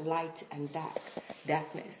talks about light and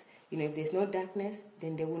darkness. If there's no darkness,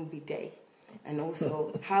 then there wouldn't be day. And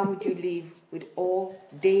also, how would you live with all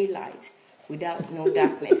daylight without no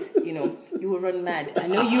darkness? You will run mad. I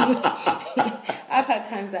know you would. I've had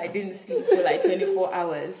times that I didn't sleep for like 24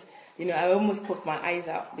 hours. I almost poked my eyes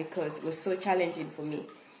out because it was so challenging for me.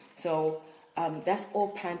 So that's all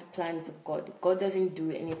plans of God. God doesn't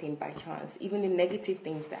do anything by chance. Even the negative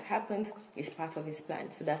things that happens is part of his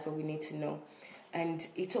plan. So that's what we need to know. And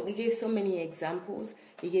he gave so many examples.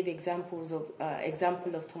 He gave example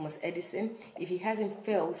of Thomas Edison. If he hasn't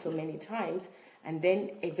failed so many times, and then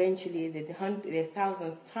eventually the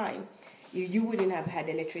 1,000th time, you wouldn't have had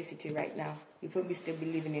electricity right now. You'd probably still be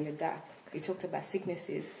living in the dark. He talked about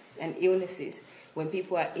sicknesses and illnesses. When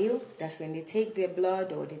people are ill, that's when they take their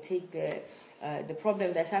blood or they take the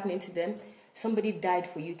problem that's happening to them. Somebody died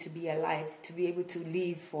for you to be alive, to be able to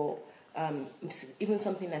live for even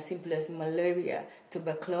something as simple as malaria,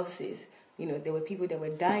 tuberculosis. There were people that were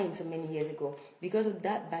dying so many years ago because of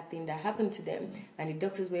that bad thing that happened to them, and the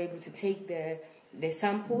doctors were able to take their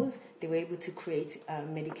samples. They were able to create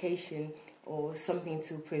medication or something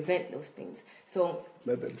to prevent those things. So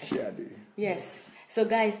let them share this. Yes. So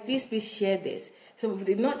guys, please share this. So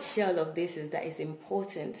the nutshell of this is that it's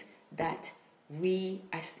important that we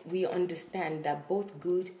understand that both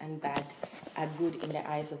good and bad are good in the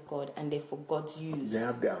eyes of God, and they're for God's use. They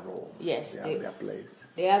have their role. Yes. They have their place.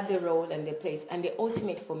 They have their role and their place. And the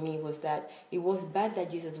ultimate for me was that it was bad that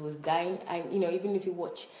Jesus was dying. Even if you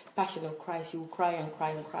watch Passion of Christ, you will cry and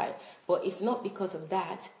cry and cry. But if not because of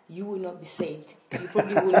that, you will not be saved. You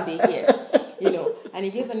probably wouldn't be here. And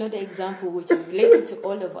he gave another example which is related to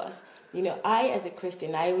all of us. I, as a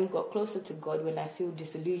Christian, I only got closer to God when I feel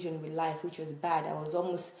disillusioned with life, which was bad. I was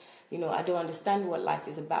almost, I don't understand what life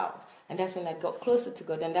is about. And that's when I got closer to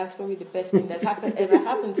God. And that's probably the best thing that's ever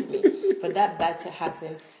happened to me, for that bad to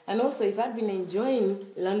happen. And also, if I'd been enjoying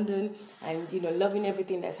London and, loving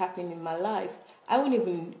everything that's happening in my life, I wouldn't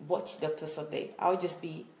even watch Dr. Sunday. I would just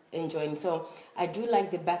be enjoying. So I do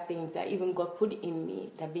like the bad things that even God put in me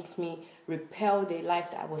that makes me repel the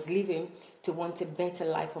life that I was living to want a better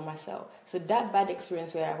life for myself. So that bad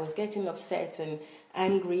experience where I was getting upset and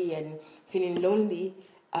angry and feeling lonely,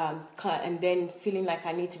 and then feeling like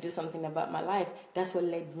I need to do something about my life. That's what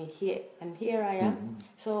led me here, and here I am. Mm-hmm.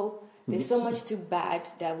 So there's so much too bad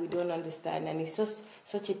that we don't understand, and it's just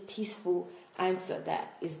such a peaceful answer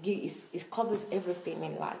that it covers everything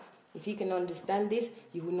in life. If you can understand this,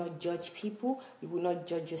 you will not judge people, you will not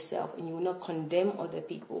judge yourself, and you will not condemn other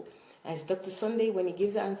people. As Dr. Sunday, when he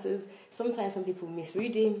gives answers, sometimes some people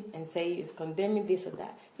misread him and say he's condemning this or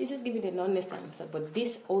that. He's just giving an honest answer. But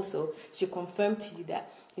this also should confirm to you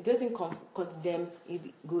that he doesn't condemn either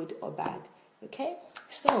good or bad. Okay?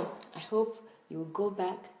 So, I hope you will go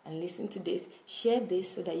back and listen to this. Share this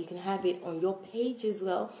so that you can have it on your page as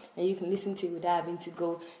well. And you can listen to it without having to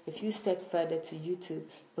go a few steps further to YouTube.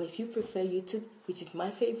 But if you prefer YouTube, which is my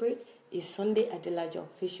favorite, is Sunday Adelaja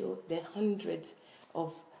Official. There are hundreds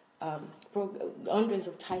of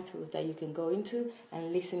titles that you can go into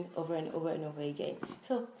and listen over and over and over again.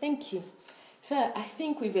 So, thank you. So, I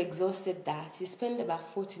think we've exhausted that. You spent about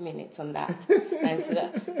 40 minutes on that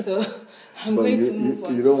answer. So, I'm going to move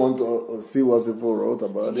on. You don't want to see what people wrote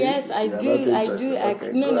about it? Yes, I do.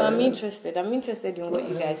 Okay, no, I'm interested. I'm interested in what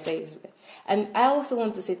you guys say. And I also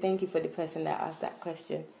want to say thank you for the person that asked that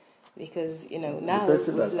question. Because, now... The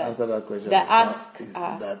person that answered that question that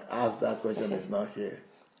asked that question is not here.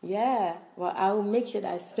 Yeah, well, I will make sure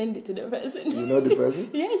that I send it to the person. You know the person?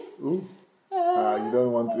 Yes. Who? You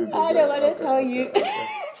don't want to? I don't want to tell you.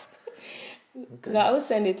 Okay. No, I will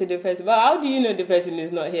send it to the person. But how do you know the person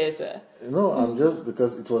is not here, sir? No, I'm just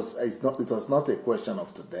because it was not a question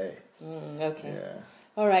of today. Okay. Yeah.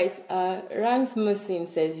 All right. Rans Musin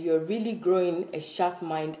says you're really growing a sharp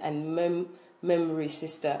mind and memory,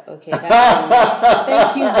 sister. Okay.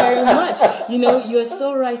 Thank you very much. You're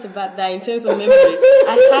so right about that in terms of memory.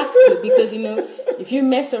 I have to, because if you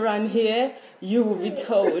mess around here, you will be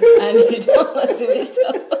told, and you don't want to be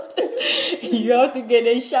told. You have to get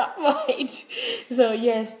a sharp mind. So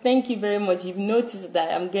yes, thank you very much. You've noticed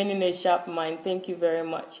that I'm getting a sharp mind. Thank you very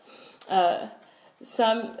much. Okay,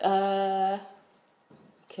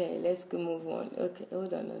 let's go move on. Okay,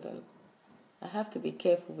 hold on. I have to be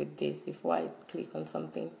careful with this before I click on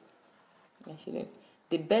something. I shouldn't.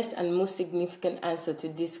 The best and most significant answer to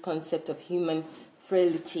this concept of human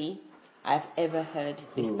frailty I've ever heard,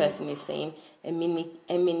 this person is saying,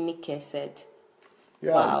 Eminike said.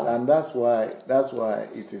 Yeah, wow. And that's why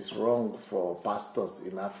it is wrong for pastors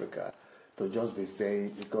in Africa to just be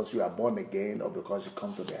saying because you are born again or because you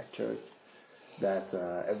come to their church that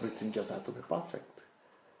everything just has to be perfect.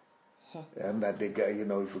 And that they get,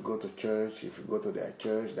 if you go to church, if you go to their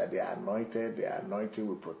church, that they are anointed, their anointing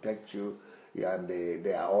will protect you, and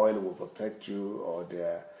their oil will protect you,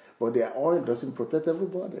 but their oil doesn't protect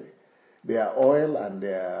everybody. Their oil and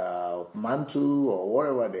their mantle or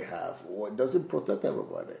whatever they have doesn't protect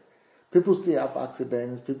everybody. People still have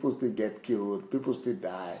accidents, people still get killed, people still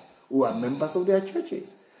die who are members of their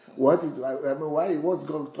churches. What's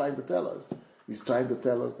God trying to tell us? He's trying to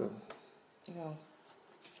tell us that. No.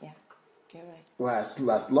 Yeah, you're right. Well, as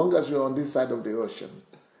long as you're on this side of the ocean,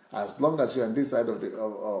 as long as you're on this side of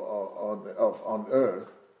on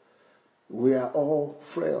earth, we are all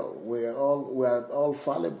frail. We are all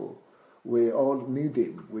fallible. We all need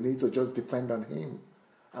Him. We need to just depend on Him,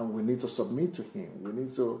 and we need to submit to Him. We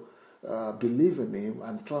need to believe in Him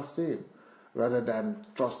and trust Him, rather than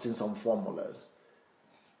trusting some formulas.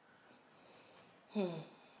 Okay.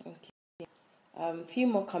 Few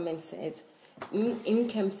more comments says.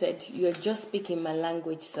 Inkem said, "You are just speaking my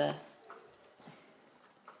language, sir."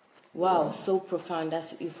 Wow, so profound.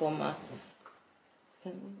 That's Ifoma.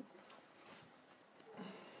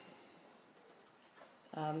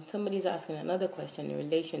 Somebody's asking another question in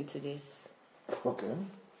relation to this. Okay.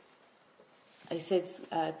 I said,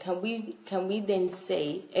 can we then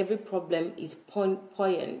say every problem is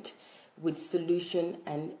poignant with solution,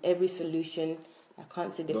 and every solution? I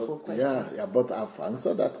can't say the full question. Yeah, but I've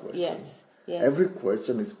answered that question. Yes. Every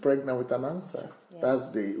question is pregnant with an answer. Yes.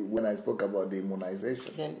 That's when I spoke about the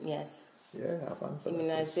immunization. Yes. Yeah, I've answered.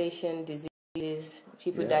 Immunization, diseases,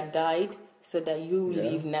 people that died, so that you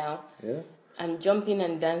live now. Yeah. And jumping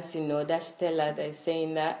and dancing, that's Stella that is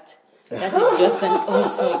saying that. That's just an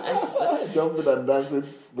awesome answer. Jumping and dancing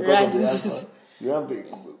because of the answer. You have the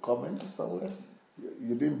comments somewhere?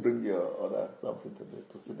 You didn't bring your other something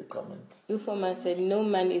to see the comments. Ufoma said, no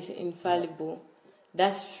man is infallible.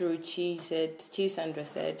 That's true, Sandra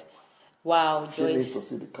said. Wow, Joyce. She needs to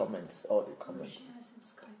see the comments, all the comments. She has on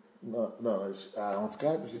Skype. No, on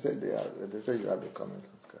Skype, she said they said you have the comments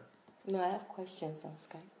on Skype. No, I have questions on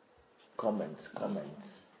Skype. Comments.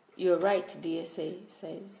 You're right, DSA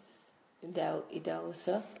says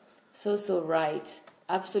Idaosa. So right.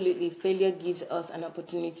 Absolutely, failure gives us an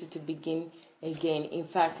opportunity to begin again. In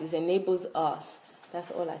fact, it enables us.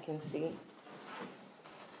 That's all I can see.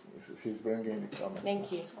 She's bringing the comment.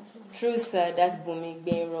 Thank you. True, sir. That's Bumi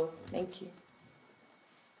Benro. Thank you.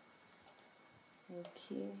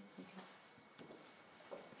 Okay.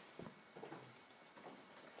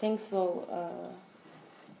 Thanks for...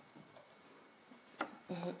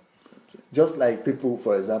 Just like people,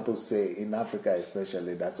 for example, say in Africa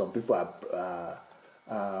especially, that some people are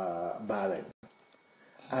barren.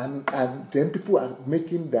 And then people are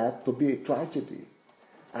making that to be a tragedy.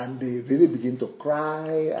 And they really begin to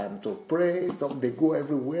cry and to pray. Some they go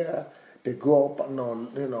everywhere. They go up,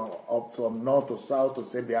 up from north to south to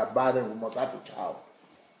say they are barren, we must have a child.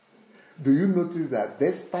 Do you notice that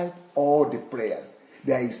despite all the prayers,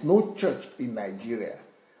 there is no church in Nigeria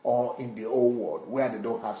or in the whole world where they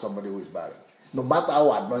don't have somebody who is barren? No matter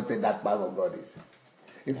how anointed that man of God is.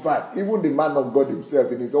 In fact, even the man of God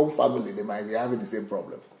himself in his own family, they might be having the same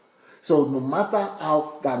problem. So no matter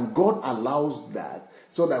how, then God allows that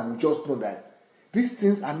so that we just know that these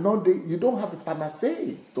things are not, you don't have a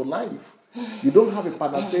panacea to life. You don't have a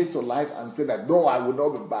panacea to life and say that, no, I will not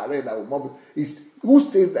be barren, I will not be. Who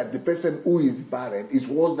says that the person who is barren is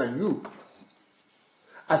worse than you?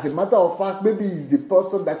 As a matter of fact, maybe it's the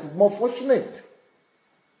person that is more fortunate.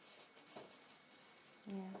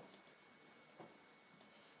 Yeah.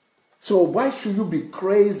 So why should you be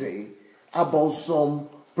crazy about some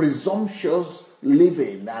presumptuous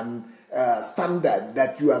living and standard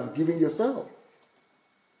that you have given yourself?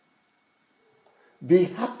 Be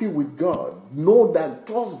happy with God. Know that,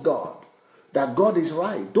 trust God, that God is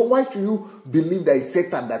right. Why should you believe that it's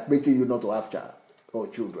Satan that's making you not to have child or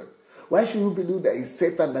children? Why should you believe that it's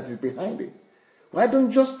Satan that is behind it? Why don't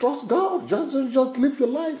you just trust God? Just live your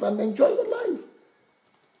life and enjoy your life.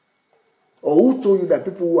 Or who told you that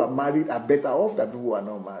people who are married are better off than people who are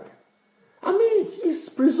not married? I mean, it's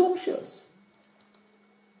presumptuous.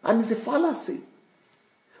 And it's a fallacy.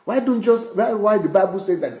 Why the Bible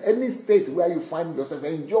says that any state where you find yourself,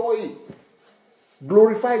 enjoy it.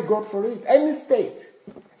 Glorify God for it. Any state.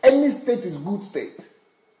 Any state is good state.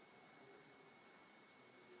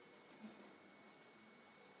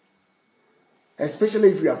 Especially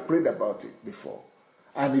if you have prayed about it before.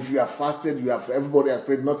 And if you have fasted, everybody has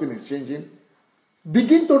prayed, nothing is changing.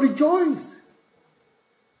 Begin to rejoice.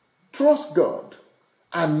 Trust God.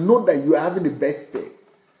 And know that you are having the best day.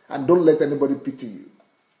 And don't let anybody pity you.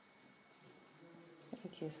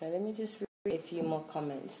 Okay, so let me just read a few more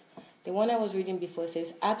comments. The one I was reading before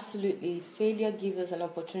says, absolutely, failure gives us an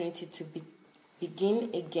opportunity to begin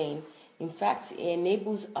again. In fact, it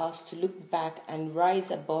enables us to look back and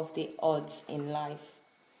rise above the odds in life.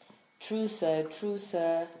 True, sir, true,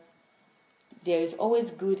 sir. There is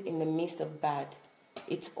always good in the midst of bad.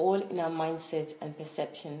 It's all in our mindsets and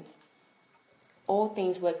perceptions. All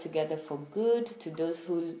things work together for good to those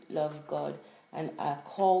who love God and are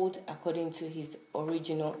called according to his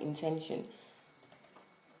original intention.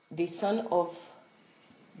 The son of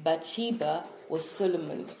Bathsheba was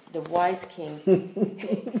Solomon, the wise king.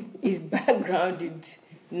 His background did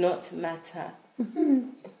not matter.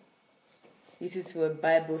 This is for a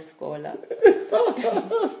Bible scholar.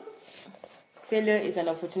 Failure is an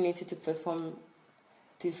opportunity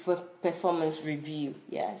for performance review.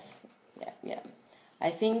 Yes. Yeah. I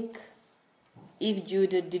think if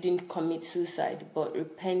Judah didn't commit suicide but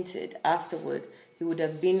repented afterward, he would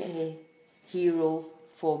have been a hero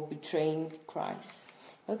for betraying Christ.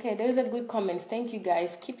 Okay, those are good comments. Thank you,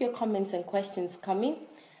 guys. Keep your comments and questions coming.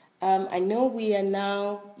 I know we are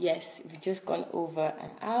now, yes, we've just gone over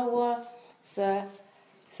an hour, sir.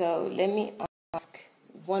 So let me ask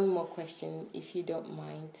one more question, if you don't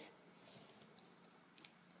mind.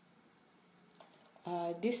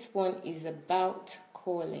 This one is about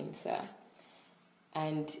calling, sir.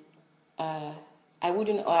 And I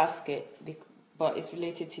wouldn't ask it, but it's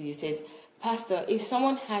related to you. It says, Pastor, if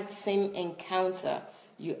someone had the same encounter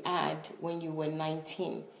you had when you were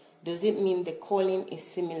 19, does it mean the calling is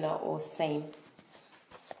similar or same?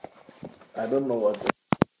 I don't know what the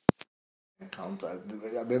encounter.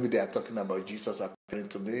 Maybe they are talking about Jesus appearing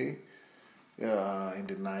to me in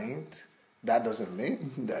the night. That doesn't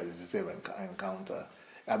mean that it's the same encounter.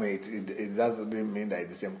 I mean, it doesn't mean that it's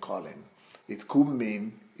the same calling. It could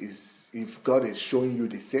mean is if God is showing you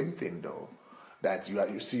the same thing, though, that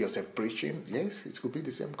you see yourself preaching. Yes, it could be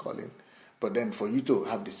the same calling. But then for you to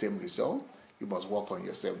have the same result, you must work on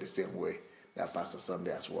yourself the same way that Pastor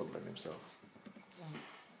Sunday has worked on himself.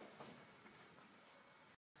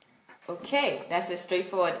 Okay, that's a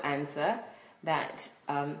straightforward answer. That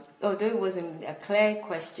although it wasn't a clear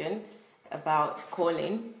question about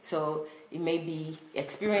calling, so it may be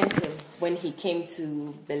experience of when he came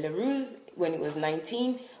to Belarus when he was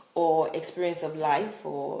 19, or experience of life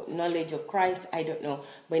or knowledge of Christ, I don't know.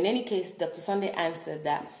 But in any case, Dr. Sunday answered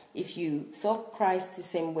that if you saw Christ the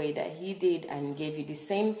same way that he did and gave you the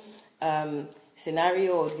same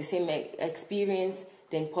scenario or the same experience,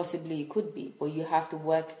 then possibly it could be. But you have to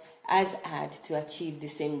work as hard to achieve the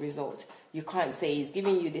same result. You can't say he's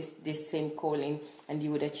giving you this same calling and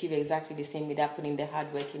you would achieve exactly the same without putting the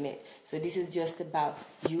hard work in it. So this is just about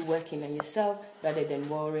you working on yourself rather than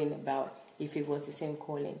worrying about if it was the same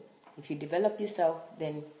calling. If you develop yourself,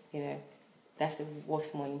 then, that's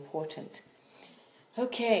what's more important.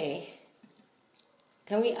 Okay.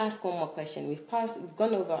 Can we ask one more question? We've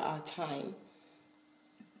gone over our time.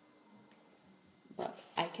 But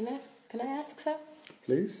can I ask, sir?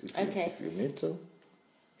 Please, if you need to.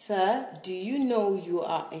 Sir, do you know you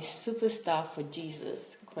are a superstar for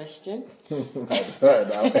Jesus? Question. I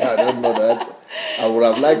don't know that. I would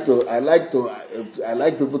have liked to. I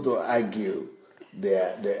like people to argue.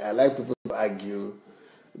 I like people to argue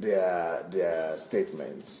their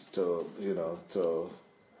statements.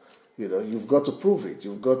 You've got to prove it.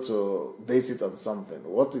 You've got to base it on something.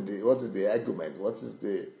 What is the argument? What is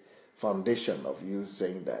the foundation of you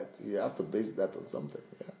saying that? You have to base that on something.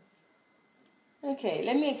 Yeah. Okay,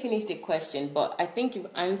 let me finish the question, but I think you've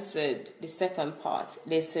answered the second part.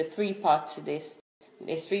 There's a three parts to this.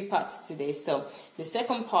 So the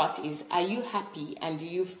second part is, are you happy and do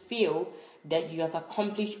you feel that you have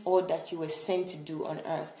accomplished all that you were sent to do on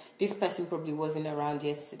earth? This person probably wasn't around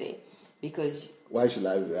yesterday because... Why should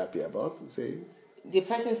I be happy about it? Say? The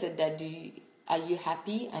person said that, are you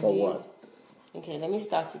happy? And for what? Okay, let me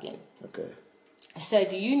start again. Okay. So,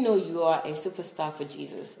 do you know you are a superstar for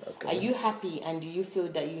Jesus? Okay. Are you happy and do you feel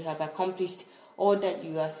that you have accomplished all that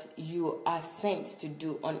you are sent to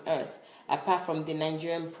do on earth, apart from the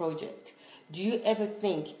Nigerian project? Do you ever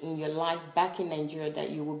think in your life back in Nigeria that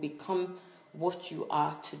you will become what you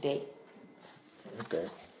are today? Okay.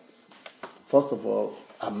 First of all,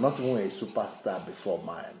 I'm not even a superstar before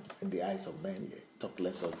man in the eyes of men yet. Talk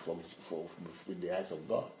less of in the eyes of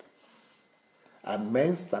God. And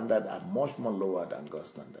men's standards are much more lower than God's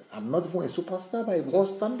standard. I'm not even a superstar by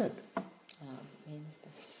God's standard.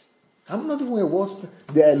 I'm not even a world star.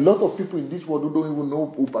 There are a lot of people in this world who don't even know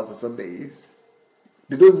who Pastor Sunday is.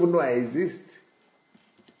 They don't even know I exist.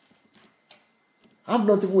 I'm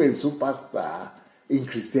not even a superstar in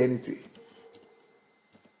Christianity.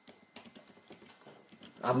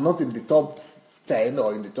 I'm not in the top 10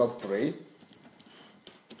 or in the top 3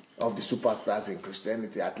 of the superstars in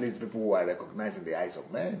Christianity, at least people who are recognized in the eyes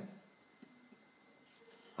of men.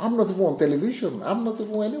 I'm not even on television. I'm not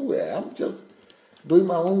even anywhere. I'm just doing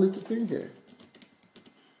my own little thing here.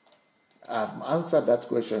 I've answered that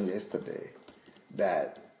question yesterday,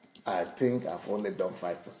 that I think I've only done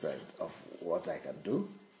 5% of what I can do.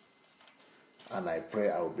 And I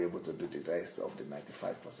pray I will be able to do the rest of the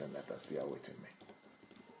 95% that are still awaiting me.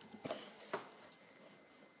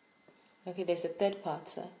 Okay, there's a third part,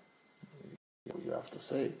 sir. You have to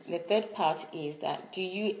say it. The third part is that, do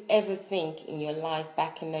you ever think in your life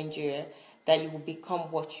back in Nigeria that you will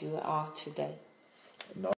become what you are today?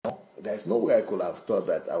 No, there's no way I could have thought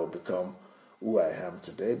that I would become who I am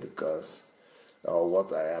today because, or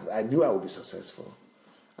what I am. I knew I would be successful.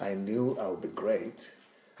 I knew I would be great.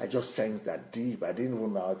 I just sensed that deep. I didn't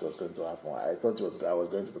even know how it was going to happen. I thought I was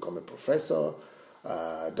going to become a professor,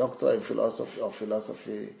 doctor in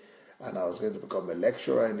philosophy, and I was going to become a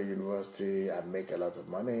lecturer in the university and make a lot of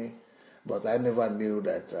money. But I never knew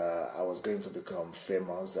that I was going to become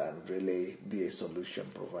famous and really be a solution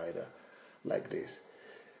provider like this.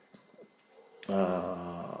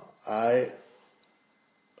 I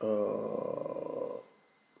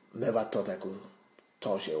never thought I could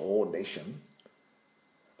touch a whole nation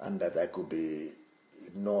and that I could be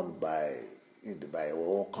known by a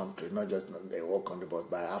whole country, not just a whole country, but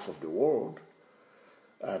by half of the world.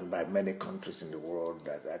 And by many countries in the world,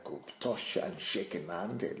 that I could touch and shake a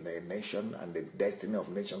hand in a nation, and the destiny of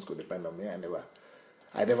nations could depend on me. I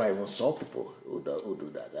never even saw people who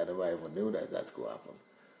do that. I never even knew that could happen.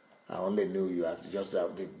 I only knew you had to just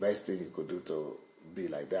have the best thing you could do to be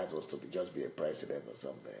like that was to just be a president or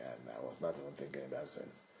something, and I was not even thinking in that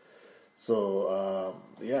sense. So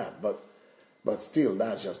but still,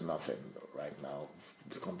 that's just nothing right now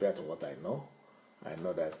compared to what I know. I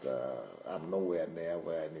know that I'm nowhere near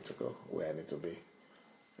where I need to go, where I need to be,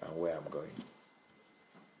 and where I'm going.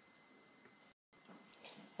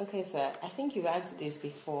 Okay, sir. I think you've answered this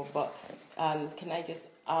before, but can I just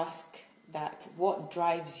ask that what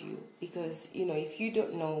drives you? Because, if you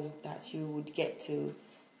don't know that you would get to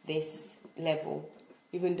this level,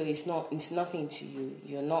 even though it's nothing to you,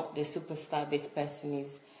 you're not the superstar this person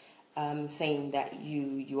is, saying that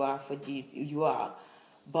you are for Jesus,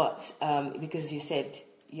 but because you said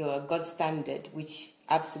your God standard, which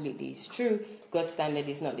absolutely is true, God's standard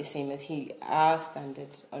is not the same as our standard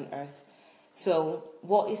on earth. So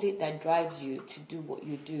what is it that drives you to do what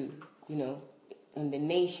you do, in the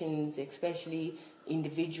nations, especially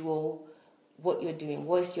individual, what you're doing?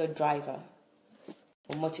 What is your driver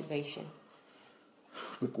or motivation?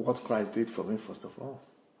 Look what Christ did for me, first of all.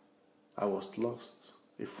 I was lost.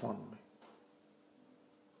 He found me.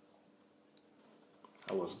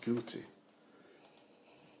 I was guilty.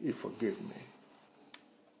 He forgave me.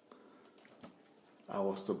 I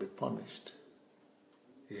was to be punished.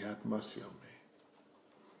 He had mercy on me.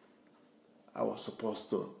 I was supposed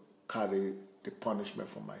to carry the punishment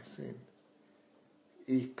for my sin.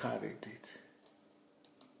 He carried it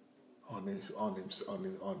on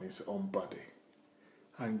his own body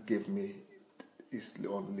and gave me his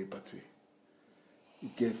own liberty.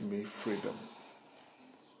 He gave me freedom.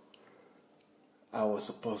 I was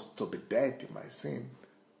supposed to be dead in my sin.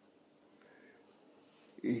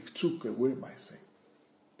 He took away my sin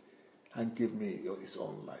and gave me his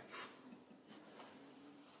own life.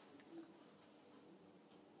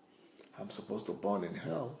 I'm supposed to burn in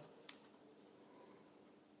hell.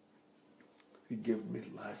 He gave me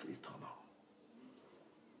life eternal.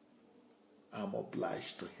 I'm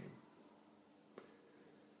obliged to him.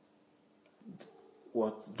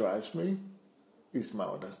 What drives me is my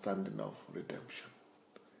understanding of redemption.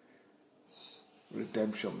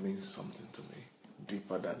 Redemption means something to me,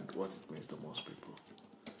 deeper than what it means to most people.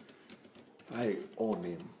 I own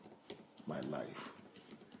him, my life.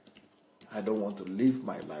 I don't want to live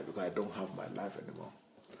my life because I don't have my life anymore.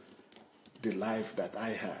 The life that I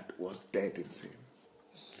had was dead in sin.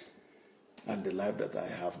 And the life that I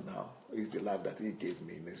have now is the life that he gave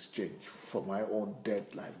me in exchange for my own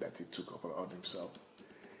dead life that he took upon himself.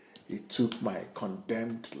 He took my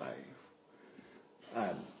condemned life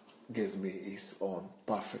and gave me his own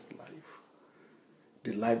perfect life.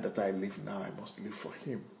 The life that I live now, I must live for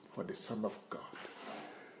him, for the Son of God,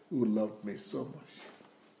 who loved me so much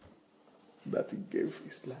that he gave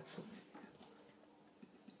his life for me.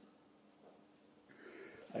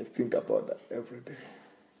 I think about that every day.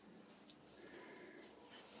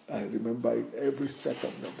 I remember it every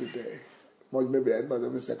second of the day. Maybe not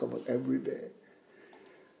every second, but every day.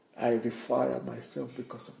 I refire myself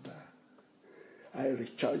because of that. I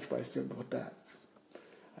recharge myself for that.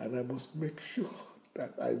 And I must make sure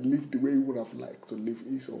that I live the way he would have liked to live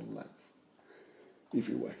his own life if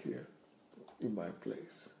he were here in my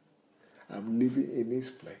place. I'm living in his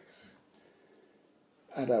place.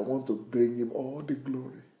 And I want to bring him all the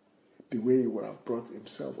glory, the way he would have brought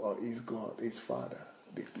himself or his God, his Father,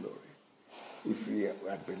 the glory, if he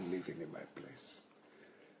had been living in my place.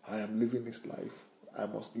 I am living his life. I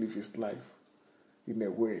must live his life in a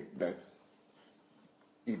way that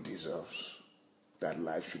he deserves. That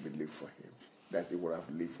life should be lived for him, that he would have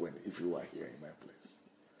lived if he were here in my place.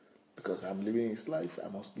 Because I'm living his life, I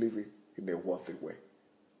must live it in a worthy way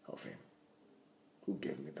of him who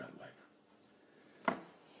gave me that life.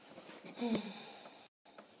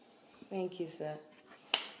 Thank you, sir.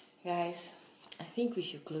 Guys, I think we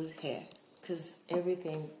should close here because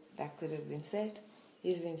everything that could have been said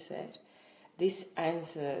has been said. This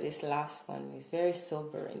answer, this last one, is very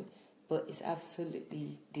sobering, but it's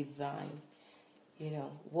absolutely divine.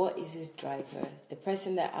 What is his driver? The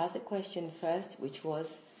person that asked the question first, which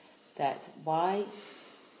was that why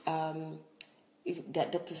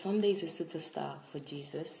that Dr. Sunday is a superstar for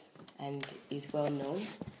Jesus and is well known.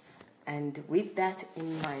 And with that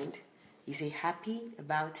in mind, is he happy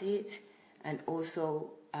about it? And also,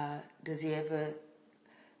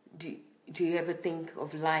 do you ever think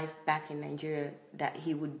of life back in Nigeria that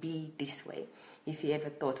he would be this way? If he ever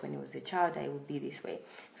thought when he was a child that he would be this way.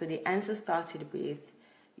 So the answer started with,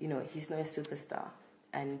 he's not a superstar.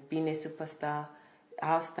 And being a superstar,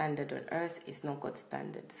 our standard on earth is not God's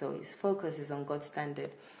standard. So his focus is on God's standard,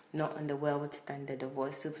 not on the world standard of what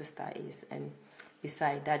a superstar is. And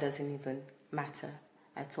besides, that doesn't even matter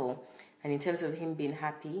at all. And in terms of him being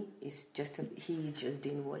happy, he's just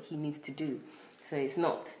doing what he needs to do. So it's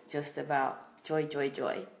not just about joy.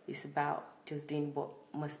 It's about just doing what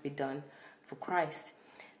must be done for Christ.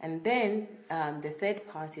 And then the third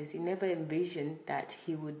part is he never envisioned that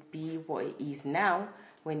he would be what he is now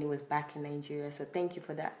when he was back in Nigeria. So thank you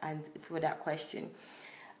for that and for that question.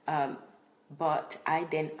 But I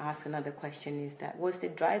then ask another question is that what's the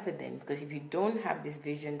driver then? Because if you don't have this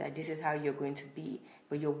vision that this is how you're going to be,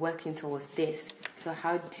 but you're working towards this, so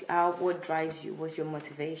what drives you? What's your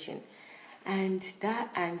motivation? And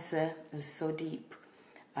that answer was so deep.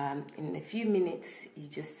 In a few minutes, he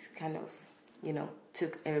just kind of,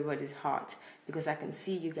 took everybody's heart, because I can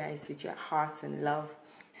see you guys with your hearts and love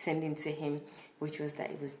sending to him, which was that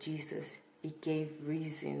it was Jesus. He gave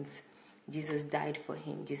reasons. Jesus died for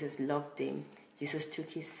him. Jesus loved him. Jesus took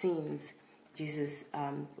his sins. Jesus,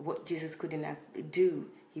 what Jesus couldn't do,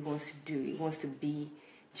 he wants to do. He wants to be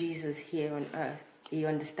Jesus here on earth. He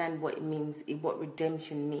understands what it means, what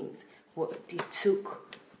redemption means, what it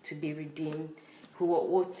took to be redeemed,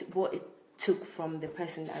 what it took from the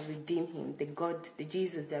person that redeemed him, the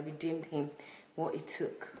Jesus that redeemed him, what it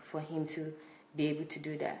took for him to be able to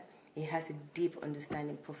do that. He has a deep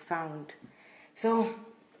understanding, profound. So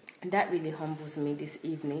that really humbles me this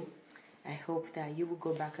evening. I hope that you will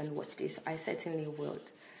go back and watch this. I certainly will.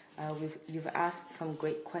 You've asked some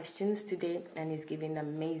great questions today, and he's giving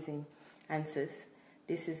amazing answers.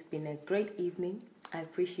 This has been a great evening. I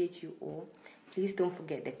appreciate you all. Please don't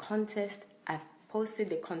forget the contest. I've posted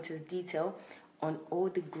the contest detail on all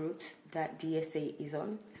the groups that DSA is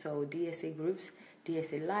on. So DSA groups,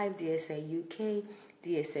 DSA Live, DSA UK,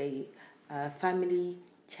 DSA Family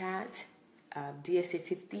Chat, DSA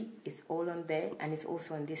 50 is all on there, and it's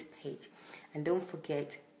also on this page. And don't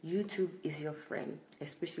forget, YouTube is your friend,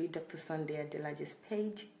 especially Dr. Sunday Adelaja's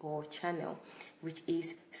page or channel, which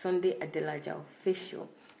is Sunday Adelaja Official.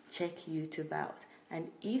 Check YouTube out. And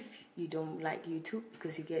if you don't like YouTube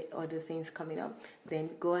because you get other things coming up, then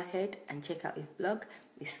go ahead and check out his blog.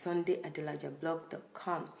 It's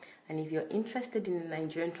sundayadelajablog.com. And if you're interested in the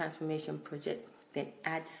Nigerian Transformation Project, then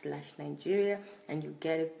add /Nigeria and you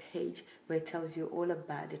get a page where it tells you all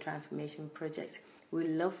about the Transformation Project. We'd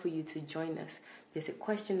love for you to join us. There's a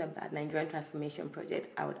question about Nigerian Transformation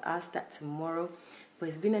Project. I would ask that tomorrow. But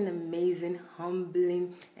it's been an amazing,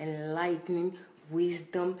 humbling, enlightening,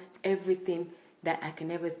 wisdom, everything that I can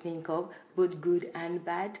ever think of, both good and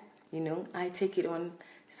bad. I take it on.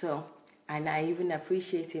 And I even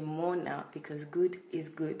appreciate it more now, because good is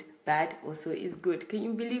good, bad also is good. Can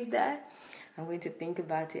you believe that? I'm going to think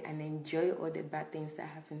about it and enjoy all the bad things that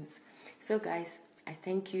happens. So guys, I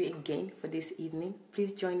thank you again for this evening.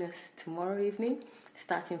 Please join us tomorrow evening,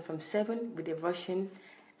 starting from 7 with the Russian,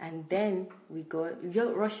 and then we go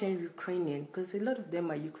Russian, Ukrainian, because a lot of them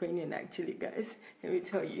are Ukrainian actually, guys, let me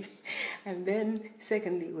tell you. And then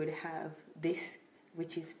secondly, we'll have this,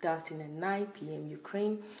 which is starting at 9 p.m.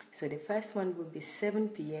 Ukraine. So the first one will be 7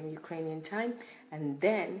 p.m. Ukrainian time, and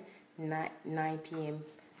then 9 p.m.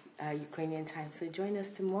 Ukrainian time. So join us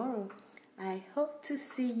tomorrow. I hope to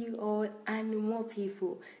see you all and more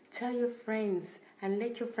people. Tell your friends and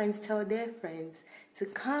let your friends tell their friends to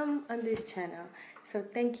come on this channel. So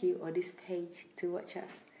thank you, or this page, to watch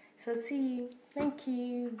us. So see you. Thank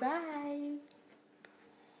you. Bye.